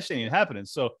Kyrie." Like that shit ain't happening.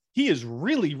 So he is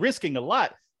really risking a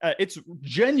lot. It's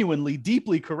genuinely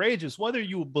deeply courageous. Whether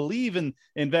you believe in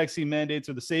vaccine mandates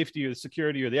or the safety or the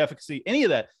security or the efficacy, any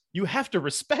of that, you have to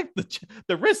respect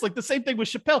the risk. Like the same thing with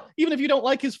Chappelle. Even if you don't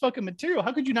like his fucking material,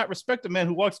 how could you not respect a man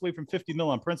who walks away from 50 mil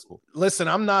on principle? Listen,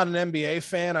 I'm not an NBA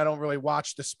fan. I don't really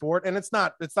watch the sport, and it's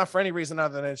not for any reason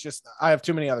other than it's just I have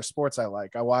too many other sports I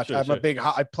like.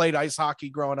 I played ice hockey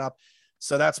growing up.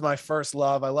 So that's my first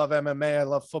love. I love MMA. I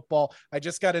love football. I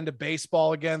just got into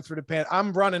baseball again through the pan.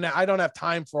 I'm running. I don't have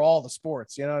time for all the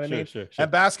sports. You know what I mean? Sure. And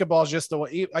basketball is just the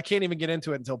way. I can't even get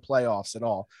into it until playoffs at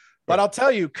all. But I'll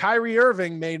tell you, Kyrie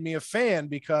Irving made me a fan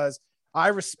because I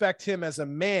respect him as a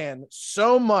man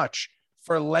so much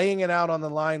for laying it out on the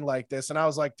line like this. And I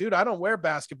was like, dude, I don't wear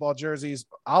basketball jerseys.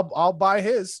 I'll buy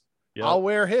his. Yep. I'll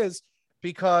wear his,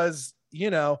 because, you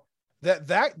know,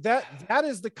 that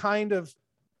is the kind of,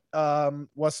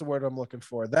 what's the word I'm looking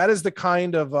for? That is the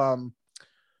kind of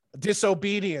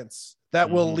disobedience that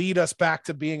will lead us back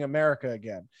to being America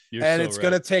again. And it's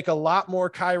going to take a lot more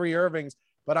Kyrie Irvings,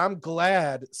 but I'm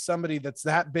glad somebody that's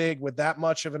that big with that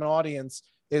much of an audience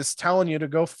is telling you to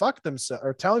go fuck themselves,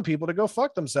 or telling people to go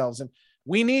fuck themselves. And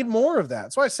we need more of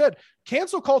that. So I said,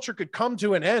 cancel culture could come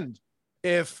to an end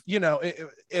if, you know,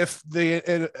 if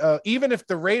even if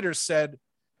the Raiders said,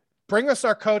 bring us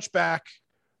our coach back,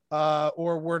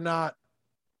 or we're not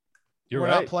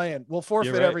playing. We'll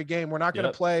forfeit every game. We're not going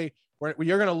to play.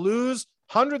 You're going to lose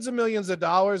hundreds of millions of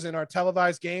dollars in our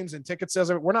televised games and ticket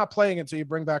sales. We're not playing until you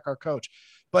bring back our coach.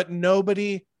 But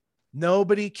nobody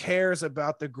cares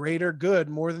about the greater good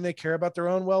more than they care about their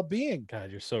own well-being.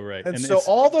 God, you're so right. And so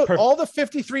all the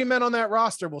 53 men on that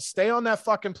roster will stay on that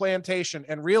fucking plantation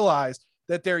and realize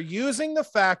that they're using the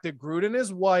fact that Gruden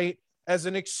is white as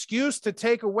an excuse to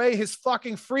take away his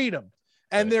fucking freedom.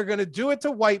 And they're going to do it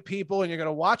to white people, and you're going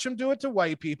to watch them do it to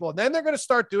white people. And then they're going to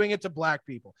start doing it to black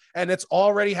people. And it's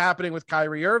already happening with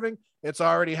Kyrie Irving. It's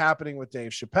already happening with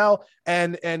Dave Chappelle.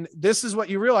 And this is what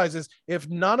you realize is, if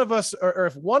none of us, or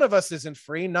if one of us isn't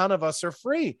free, none of us are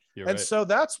free. So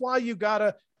that's why you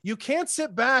can't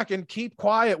sit back and keep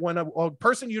quiet when a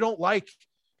person you don't like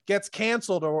gets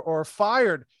canceled or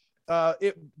fired. But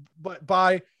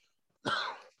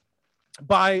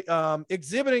by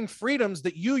exhibiting freedoms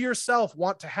that you yourself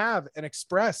want to have and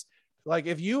express. Like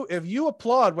if you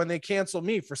applaud when they cancel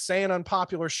me for saying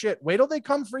unpopular shit, wait till they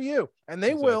come for you, and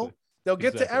they will. They'll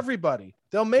get to everybody.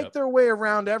 They'll make their way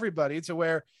around everybody to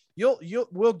where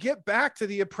we'll get back to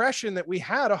the oppression that we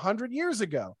had 100 years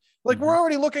ago. Like we're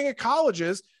already looking at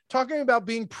colleges talking about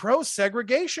being pro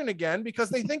segregation again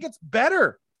because they think it's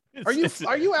better. Are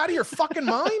you out of your fucking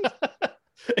mind?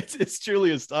 It's truly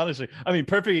astonishing. I mean,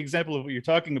 perfect example of what you're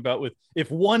talking about with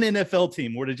if one NFL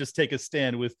team were to just take a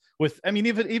stand with I mean,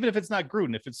 even if it's not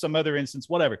Gruden, if it's some other instance,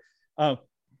 whatever. The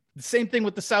same thing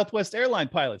with the Southwest airline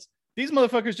pilots. These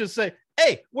motherfuckers just say,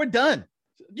 hey, we're done.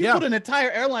 You put an entire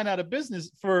airline out of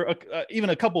business for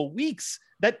even a couple of weeks.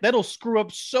 That'll screw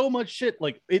up so much shit.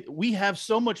 Like we have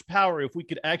so much power if we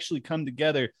could actually come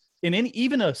together in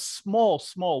even a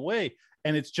small way.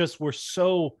 And it's just, we're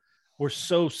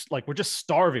just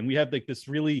starving. We have like this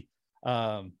really,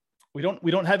 we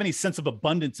don't have any sense of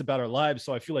abundance about our lives.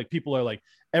 So I feel like people are like,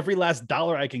 every last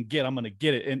dollar I can get, I'm going to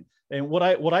get it. And what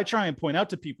I try and point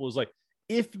out to people is like,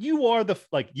 if you are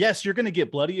yes, you're going to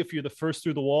get bloody if you're the first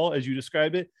through the wall, as you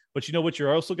describe it, but you know what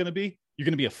you're also going to be? You're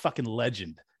going to be a fucking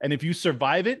legend. And if you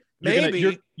survive it,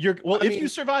 you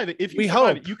survive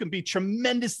it, you can be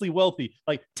tremendously wealthy.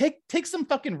 Like take some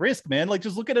fucking risk, man. Like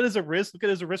just look at it as a risk, look at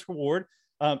it as a risk reward.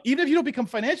 Even if you don't become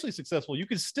financially successful, you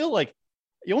can still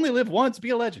you only live once,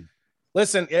 be a legend.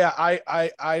 Listen, yeah,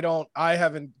 I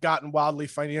haven't gotten wildly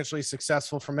financially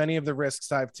successful from any of the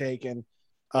risks I've taken.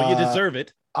 Well, you deserve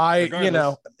it.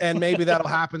 And maybe that'll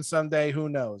happen someday. Who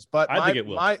knows? But I think it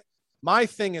will. My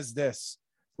thing is this,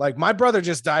 like my brother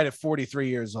just died at 43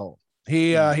 years old.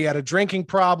 He had a drinking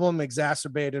problem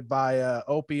exacerbated by a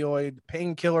opioid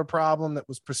painkiller problem that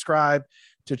was prescribed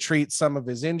to treat some of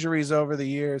his injuries over the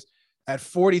years. At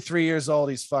 43 years old,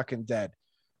 he's fucking dead.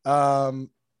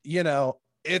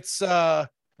 It's that's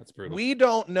brutal. We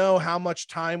don't know how much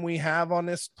time we have on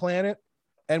this planet,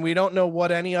 and we don't know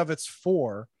what any of it's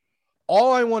for.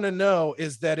 All I want to know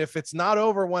is that if it's not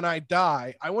over when I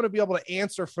die, I want to be able to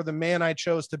answer for the man I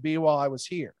chose to be while I was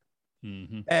here.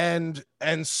 Mm-hmm. And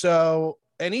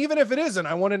even if it isn't,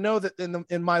 I want to know that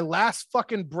in my last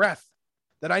fucking breath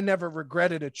that I never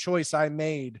regretted a choice I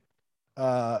made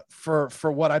for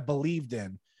what I believed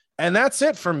in. And that's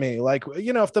it for me. Like,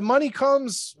 if the money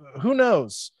comes, who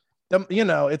knows?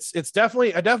 It's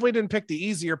definitely, I definitely didn't pick the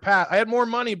easier path. I had more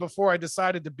money before I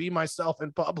decided to be myself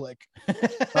in public,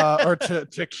 or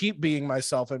to keep being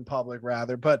myself in public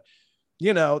rather. But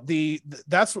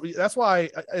that's why,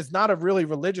 as not a really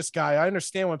religious guy, I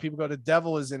understand when people go, the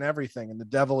devil is in everything and the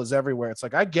devil is everywhere. It's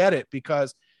like, I get it,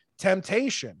 because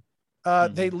temptation,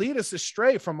 they lead us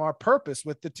astray from our purpose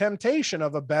with the temptation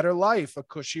of a better life, a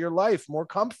cushier life, more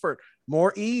comfort,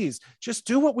 more ease. Just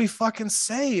do what we fucking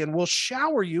say and we'll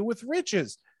shower you with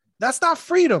riches. That's not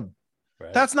freedom.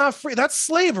 Right. That's not free. That's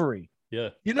slavery. Yeah.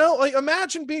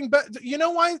 Imagine being,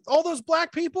 why all those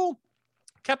black people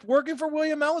kept working for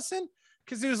William Ellison?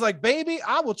 Because he was like, baby,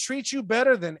 I will treat you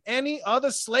better than any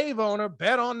other slave owner.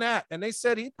 Bet on that. And they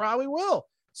said he probably will. Right.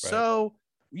 So,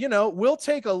 we'll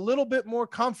take a little bit more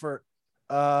comfort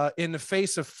in the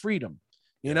face of freedom.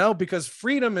 you know, because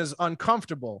freedom is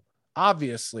uncomfortable,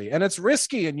 obviously, and it's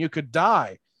risky and you could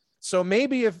die. So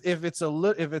maybe if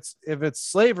it's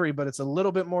slavery, but it's a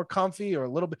little bit more comfy, or a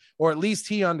little bit, or at least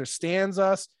he understands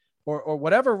us, or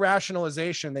whatever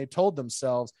rationalization they told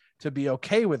themselves to be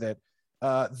okay with it.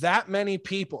 That many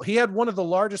people, he had one of the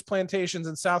largest plantations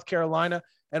in South Carolina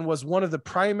and was one of the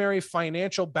primary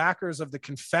financial backers of the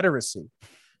Confederacy.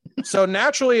 So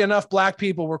naturally enough, black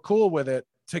people were cool with it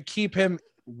to keep him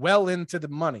well into the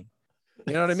money.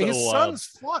 You know what I mean?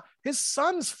 His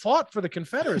sons fought for the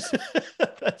Confederacy.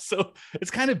 So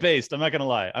it's kind of based. I'm not going to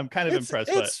lie. I'm kind of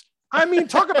impressed by it. I mean,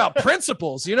 talk about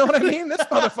principles. You know what I mean? This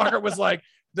motherfucker was like,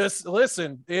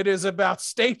 listen, it is about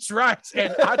states' rights,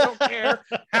 and I don't care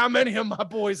how many of my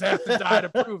boys have to die to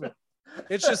prove it.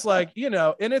 It's just like, you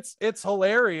know, and it's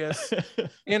hilarious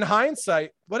in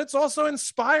hindsight, but it's also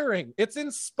inspiring. It's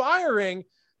inspiring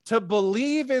to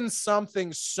believe in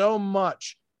something so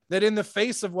much that in the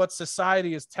face of what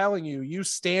society is telling you, you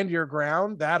stand your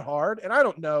ground that hard. And I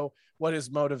don't know what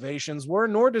his motivations were,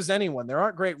 nor does anyone. There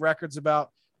aren't great records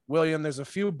about William. There's a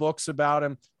few books about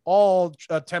him, all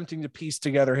attempting to piece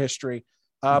together history.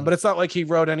 But it's not like he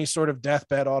wrote any sort of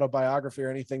deathbed autobiography or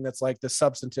anything that's like the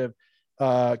substantive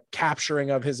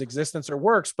capturing of his existence or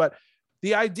works. But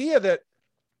the idea that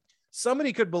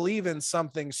somebody could believe in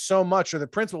something so much, or the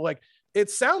principle, like, it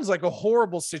sounds like a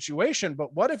horrible situation,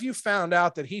 but what if you found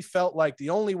out that he felt like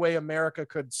the only way America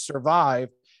could survive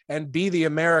and be the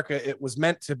America it was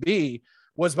meant to be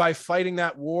was by fighting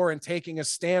that war and taking a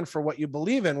stand for what you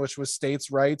believe in, which was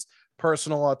states' rights,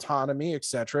 personal autonomy, et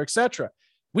cetera, et cetera.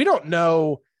 We don't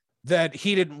know that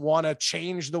he didn't want to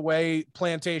change the way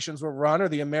plantations were run or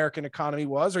the American economy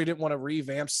was, or he didn't want to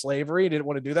revamp slavery. He didn't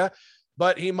want to do that,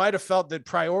 but he might have felt that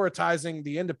prioritizing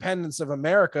the independence of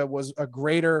America was a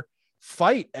greater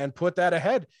fight and put that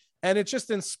ahead. And it's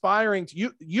just inspiring to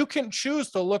you. You can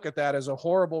choose to look at that as a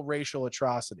horrible racial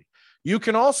atrocity. You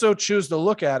can also choose to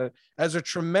look at it as a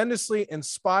tremendously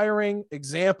inspiring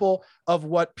example of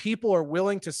what people are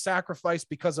willing to sacrifice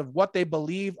because of what they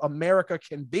believe America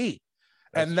can be.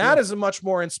 And that is a much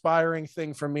more inspiring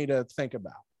thing for me to think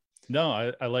about.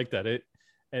 No, I like that.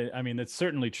 I mean, it's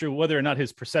certainly true. Whether or not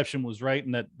his perception was right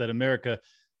and that America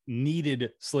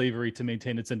needed slavery to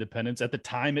maintain its independence at the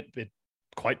time, it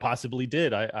quite possibly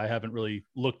did. I haven't really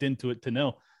looked into it to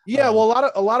know. Yeah,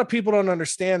 well, a lot of people don't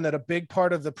understand that a big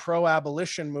part of the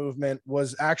pro-abolition movement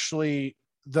was actually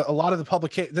a lot of the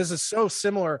publication. This is so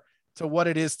similar to what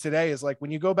it is today. Is like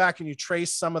when you go back and you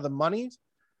trace some of the money,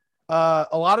 a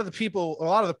lot of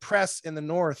the press in the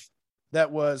North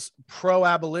that was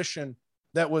pro-abolition,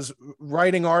 that was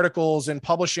writing articles and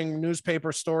publishing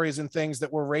newspaper stories and things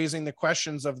that were raising the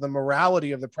questions of the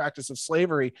morality of the practice of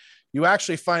slavery, you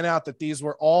actually find out that these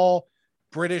were all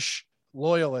British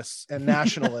loyalists and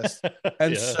nationalists.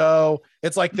 And so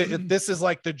it's like this is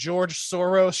like the George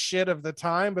Soros shit of the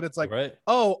time, but it's like,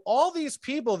 oh, all these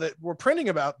people that were printing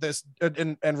about this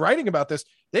and writing about this,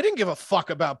 they didn't give a fuck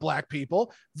about black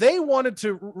people. They wanted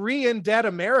to re-indebt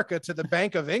America to the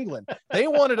Bank of England. They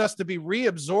wanted us to be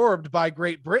reabsorbed by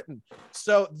Great Britain.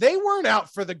 So they weren't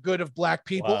out for the good of black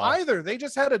people either. They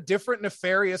just had a different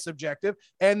nefarious objective,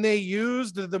 and they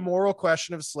used the moral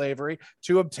question of slavery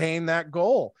to obtain that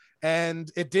goal.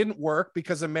 And it didn't work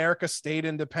because America stayed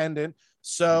independent.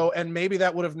 So, and maybe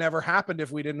that would have never happened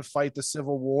if we didn't fight the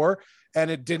Civil War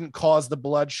and it didn't cause the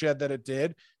bloodshed that it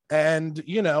did. And,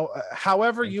 you know,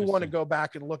 however you want to go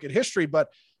back and look at history, but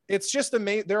it's just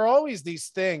amazing. There are always these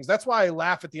things. That's why I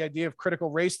laugh at the idea of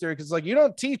critical race theory, because like you're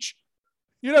not teaching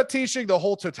the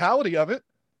whole totality of it.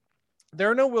 There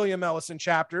are no William Ellison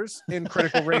chapters in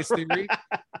critical race theory,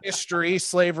 history,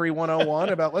 slavery 101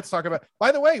 about, let's talk about,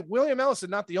 by the way, William Ellison,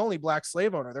 not the only black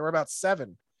slave owner. There were about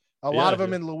 7, a lot of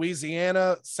them in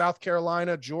Louisiana, South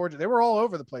Carolina, Georgia. They were all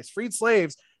over the place. Freed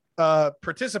slaves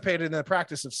participated in the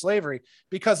practice of slavery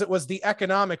because it was the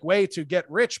economic way to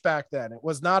get rich back then.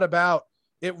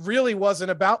 It really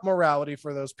wasn't about morality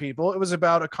for those people. It was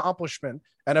about accomplishment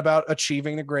and about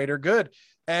achieving the greater good.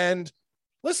 And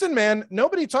listen, man,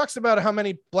 nobody talks about how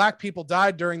many black people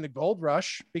died during the gold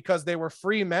rush because they were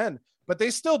free men, but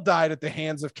they still died at the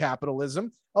hands of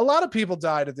capitalism. A lot of people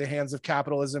died at the hands of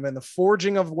capitalism and the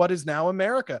forging of what is now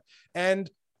America. And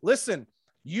listen,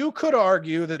 you could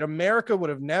argue that America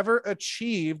would have never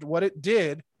achieved what it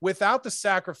did without the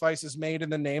sacrifices made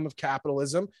in the name of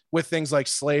capitalism, with things like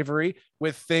slavery,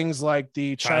 with things like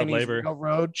the Chinese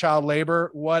Railroad, child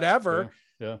labor, whatever.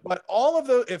 Yeah. But all of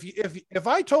those, if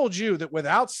I told you that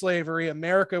without slavery,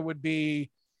 America would be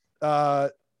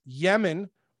Yemen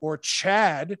or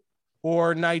Chad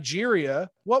or Nigeria,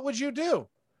 what would you do?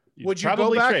 would you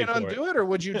go back and undo it, or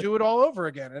would you do it all over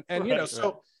again? And right,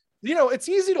 so, it's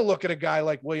easy to look at a guy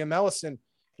like William Ellison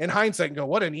in hindsight and go,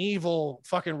 what an evil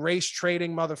fucking race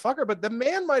trading motherfucker. But the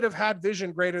man might have had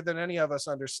vision greater than any of us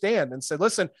understand and said,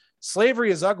 listen, slavery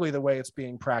is ugly the way it's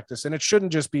being practiced. And it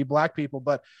shouldn't just be black people,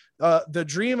 but the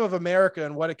dream of America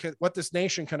and what this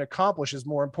nation can accomplish is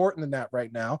more important than that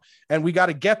right now. And we got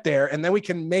to get there, and then we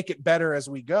can make it better as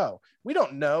we go. We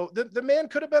don't know. The man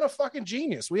could have been a fucking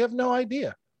genius. We have no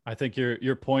idea. I think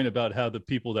your point about how the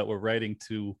people that were writing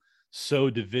to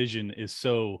sow division is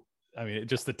so, I mean,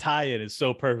 just the tie-in is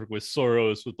so perfect with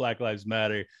Soros, with Black Lives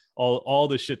Matter, all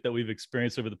the shit that we've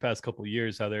experienced over the past couple of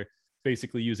years, how they're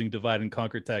basically using divide and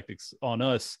conquer tactics on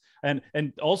us. And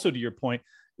also to your point,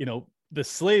 the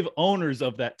slave owners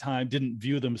of that time didn't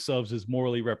view themselves as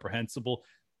morally reprehensible.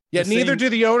 Yeah, neither do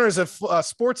the owners of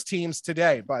sports teams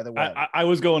today, by the way. I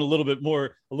was going a little bit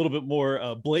more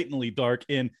blatantly dark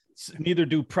in. Neither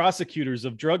do prosecutors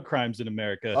of drug crimes in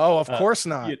America. Oh, of course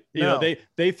not.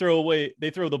 They throw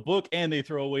the book and they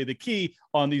throw away the key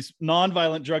on these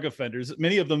nonviolent drug offenders.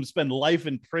 Many of them spend life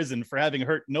in prison for having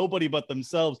hurt nobody but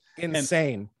themselves.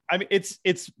 Insane. And, I mean, it's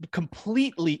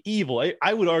completely evil.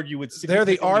 I would argue they're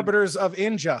the arbiters of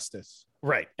injustice.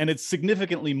 Right. And it's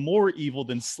significantly more evil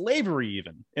than slavery,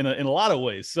 even in a lot of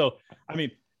ways. So, I mean,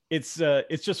 it's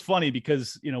just funny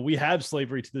because, we have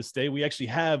slavery to this day. We actually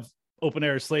have open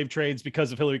air slave trades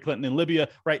because of Hillary Clinton in Libya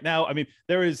right now. I mean,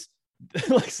 there is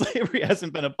slavery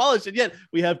hasn't been abolished, and yet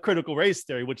we have critical race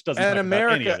theory, which doesn't. And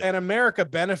America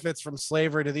benefits from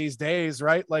slavery to these days,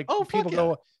 right? Like people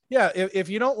go, if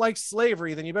you don't like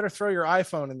slavery, then you better throw your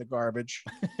iPhone in the garbage.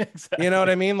 Exactly. You know what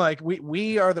I mean? Like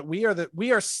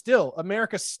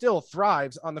America still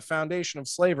thrives on the foundation of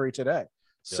slavery today.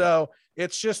 Yeah. So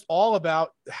it's just all about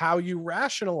how you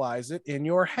rationalize it in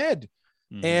your head.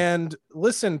 Mm-hmm. And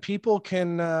listen, people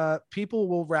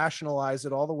will rationalize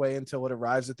it all the way until it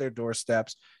arrives at their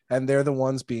doorsteps, and they're the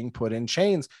ones being put in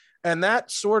chains. And that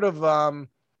sort of,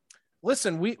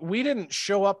 listen, we didn't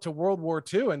show up to World War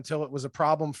II until it was a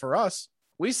problem for us.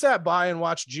 We sat by and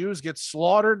watched Jews get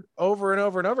slaughtered over and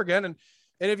over and over again. And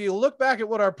if you look back at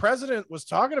what our president was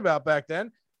talking about back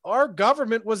then, our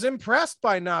government was impressed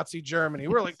by Nazi Germany.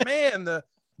 We're like, man, the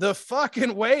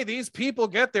fucking way these people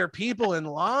get their people in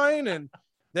line, and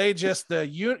they just the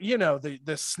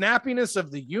snappiness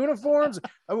of the uniforms.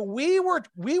 I mean, we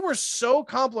were so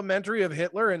complimentary of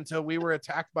Hitler until we were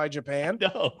attacked by Japan.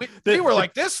 No, we were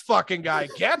like, this fucking guy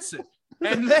gets it.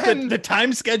 And then the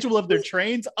time schedule of their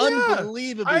trains,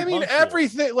 unbelievably. I mean,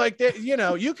 everything like that.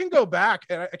 You can go back,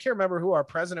 and I can't remember who our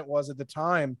president was at the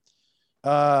time.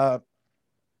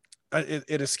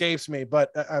 It escapes me, but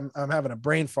I'm having a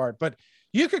brain fart. But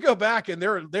you could go back, and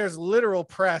there's literal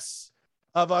press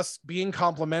of us being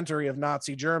complimentary of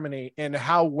Nazi Germany and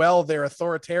how well their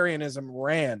authoritarianism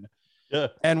ran. Yeah.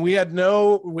 And we had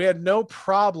no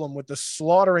problem with the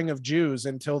slaughtering of Jews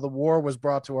until the war was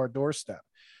brought to our doorstep.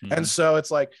 Mm-hmm. And so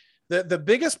it's like the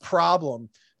biggest problem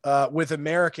with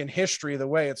American history, the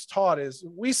way it's taught, is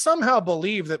we somehow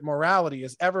believe that morality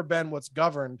has ever been what's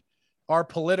governed our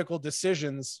political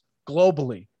decisions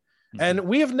globally. Mm-hmm. And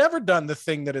we have never done the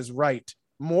thing that is right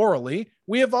morally.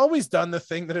 We have always done the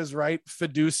thing that is right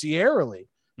fiduciarily.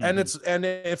 Mm-hmm. And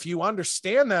if you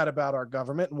understand that about our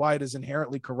government and why it is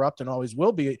inherently corrupt and always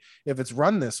will be if it's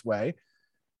run this way,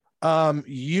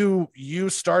 you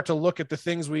start to look at the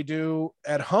things we do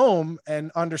at home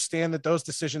and understand that those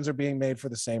decisions are being made for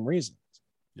the same reasons.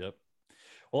 Yep.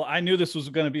 Well, I knew this was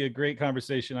going to be a great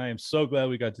conversation. I am so glad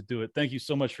we got to do it. Thank you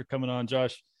so much for coming on,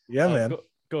 Josh. Yeah, man.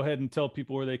 Go ahead and tell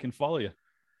people where they can follow you.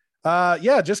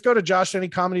 Just go to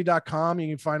joshdennycomedy.com. You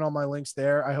can find all my links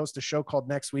there. I host a show called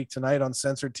Next Week Tonight on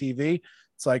Censored TV.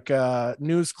 It's like a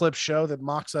news clip show that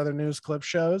mocks other news clip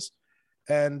shows.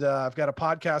 And I've got a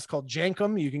podcast called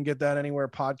Jankum. You can get that anywhere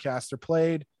podcasts are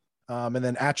played. And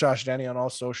then at Josh Denny on all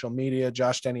social media,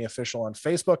 Josh Denny Official on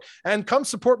Facebook. And come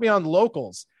support me on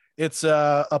Locals. It's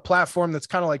a platform that's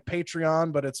kind of like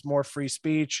Patreon, but it's more free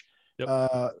speech. Yep.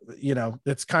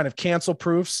 It's kind of cancel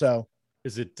proof. So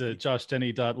is it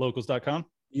joshdenny.locals.com?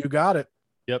 You got it.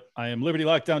 Yep. I am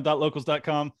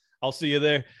libertylockdown.locals.com. I'll see you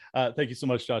there. Thank you so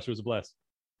much, Josh. It was a blast.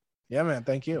 Yeah, man.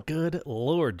 Thank you. Good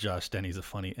Lord, Josh Denny's a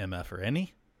funny MF-er.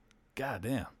 Any? God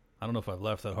damn. I don't know if I've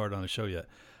laughed that hard on the show yet.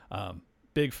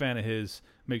 Big fan of his.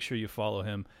 Make sure you follow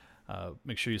him.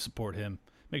 Make sure you support him.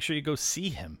 Make sure you go see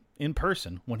him in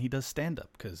person when he does stand-up,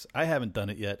 because I haven't done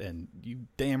it yet, and you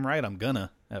damn right I'm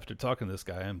gonna. After talking to this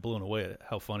guy, I'm blown away at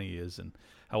how funny he is and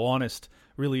how honest.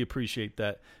 Really appreciate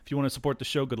that. If you want to support the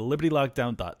show, go to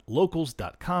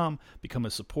libertylockdown.locals.com. Become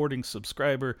a supporting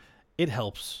subscriber. It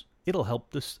helps it'll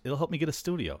help me get a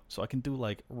studio so I can do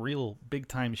like real big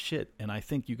time shit. And I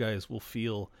think you guys will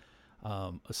feel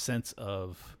a sense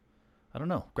of, I don't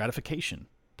know, gratification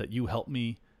that you helped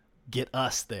me get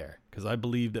us there, because I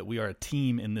believe that we are a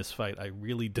team in this fight. I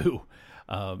really do.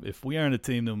 If we aren't a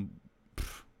team, then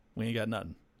we ain't got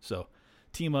nothing. So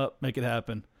team up, make it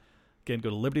happen. Again, go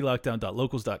to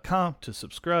libertylockdown.locals.com to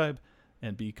subscribe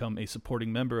and become a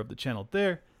supporting member of the channel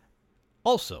there.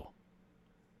 Also,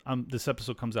 this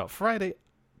episode comes out Friday.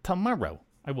 Tomorrow,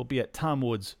 I will be at Tom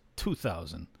Woods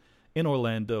 2000 in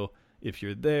Orlando. If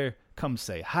you're there, come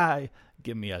say hi.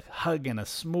 Give me a hug and a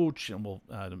smooch, and we'll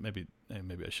maybe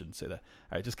I shouldn't say that.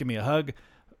 All right, just give me a hug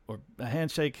or a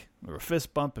handshake or a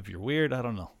fist bump if you're weird. I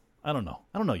don't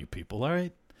know you people. All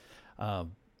right.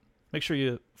 Make sure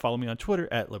you follow me on Twitter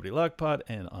at Liberty Lock Pod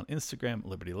and on Instagram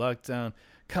Liberty Lockdown.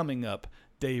 Coming up,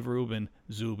 Dave Rubin,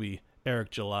 Zuby, Eric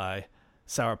July,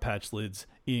 Sour Patch Lids,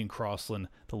 Ian Crossland.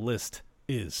 The list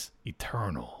is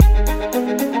eternal.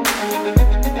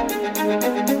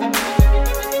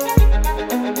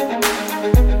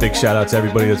 Big shout out to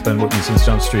everybody that's been with me since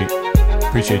Jump Street.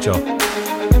 Appreciate y'all.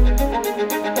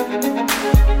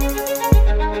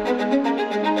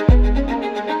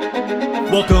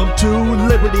 Welcome to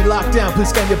Liberty Lockdown. Please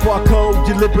scan your barcode.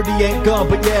 Your liberty ain't gone,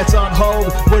 but yeah, it's on hold.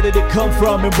 Where did it come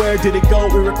from and where did it go?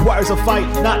 It requires a fight,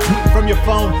 not tweeting from your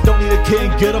phone. Don't need a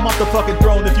king, get him off the fucking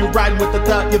throne. If you're riding with the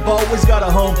thought, you've always got a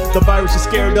home. The virus you're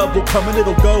scared of will come and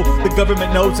it'll go. The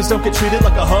government knows, just don't get treated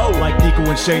like a hoe. Like Nico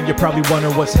and Shane, you're probably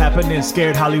wondering what's happening.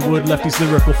 Scared Hollywood lefties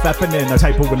lyrical fappening. A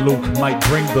typo with Luke might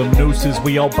bring the nooses.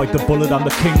 We all bite the bullet, I'm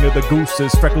the king of the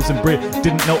gooses. Freckles and Brit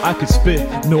didn't know I could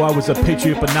spit. Knew I was a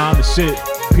patriot, but now I'm the shit.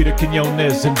 Peter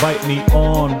Quinones, invite me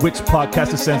on. Which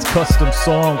podcaster sends custom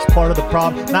songs? Part of the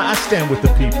problem? Nah, I stand with the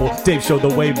people. Dave showed the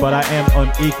way, but I am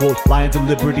unequal. Lions of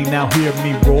Liberty, now hear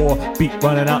me roar. Beat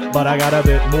running out, but I got a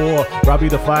bit more. Robbie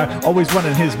the Fire, always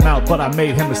running his mouth, but I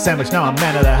made him a sandwich, now I'm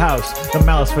man of the house. The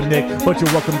malice for Nick, but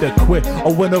you're welcome to quit.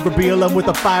 I went over BLM with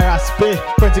the fire I spit.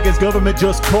 Friends against government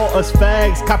just call us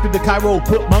fags. Copied the Cairo,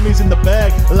 put mummies in the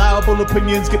bag. Liable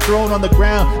opinions get thrown on the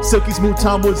ground. Silky smooth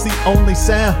Tom was the only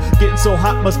sound. Getting so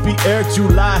hot must be Eric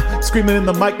July. Screaming in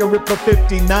the mic and rip for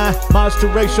 59. Miles to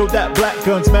ratio that black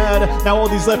guns matter. Now all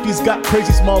these lefties got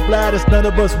crazy small bladders. None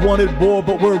of us wanted war,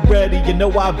 but we're ready. You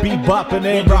know I be bopping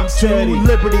and rock steady.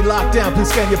 Liberty Lockdown, please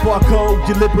scan your barcode.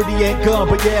 Your liberty ain't gone,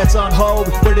 but yeah, it's on hold.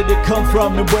 Where did it come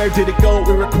from and where did it go?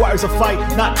 It requires a fight,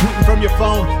 not tweeting from your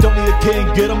phone. Don't need a king,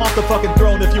 get him off the fucking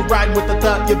throne. If you're riding with the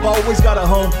thought, you've always got a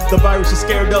home. The virus you're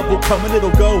scared of will come and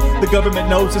it'll go. The government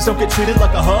knows, just don't get treated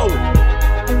like a hoe.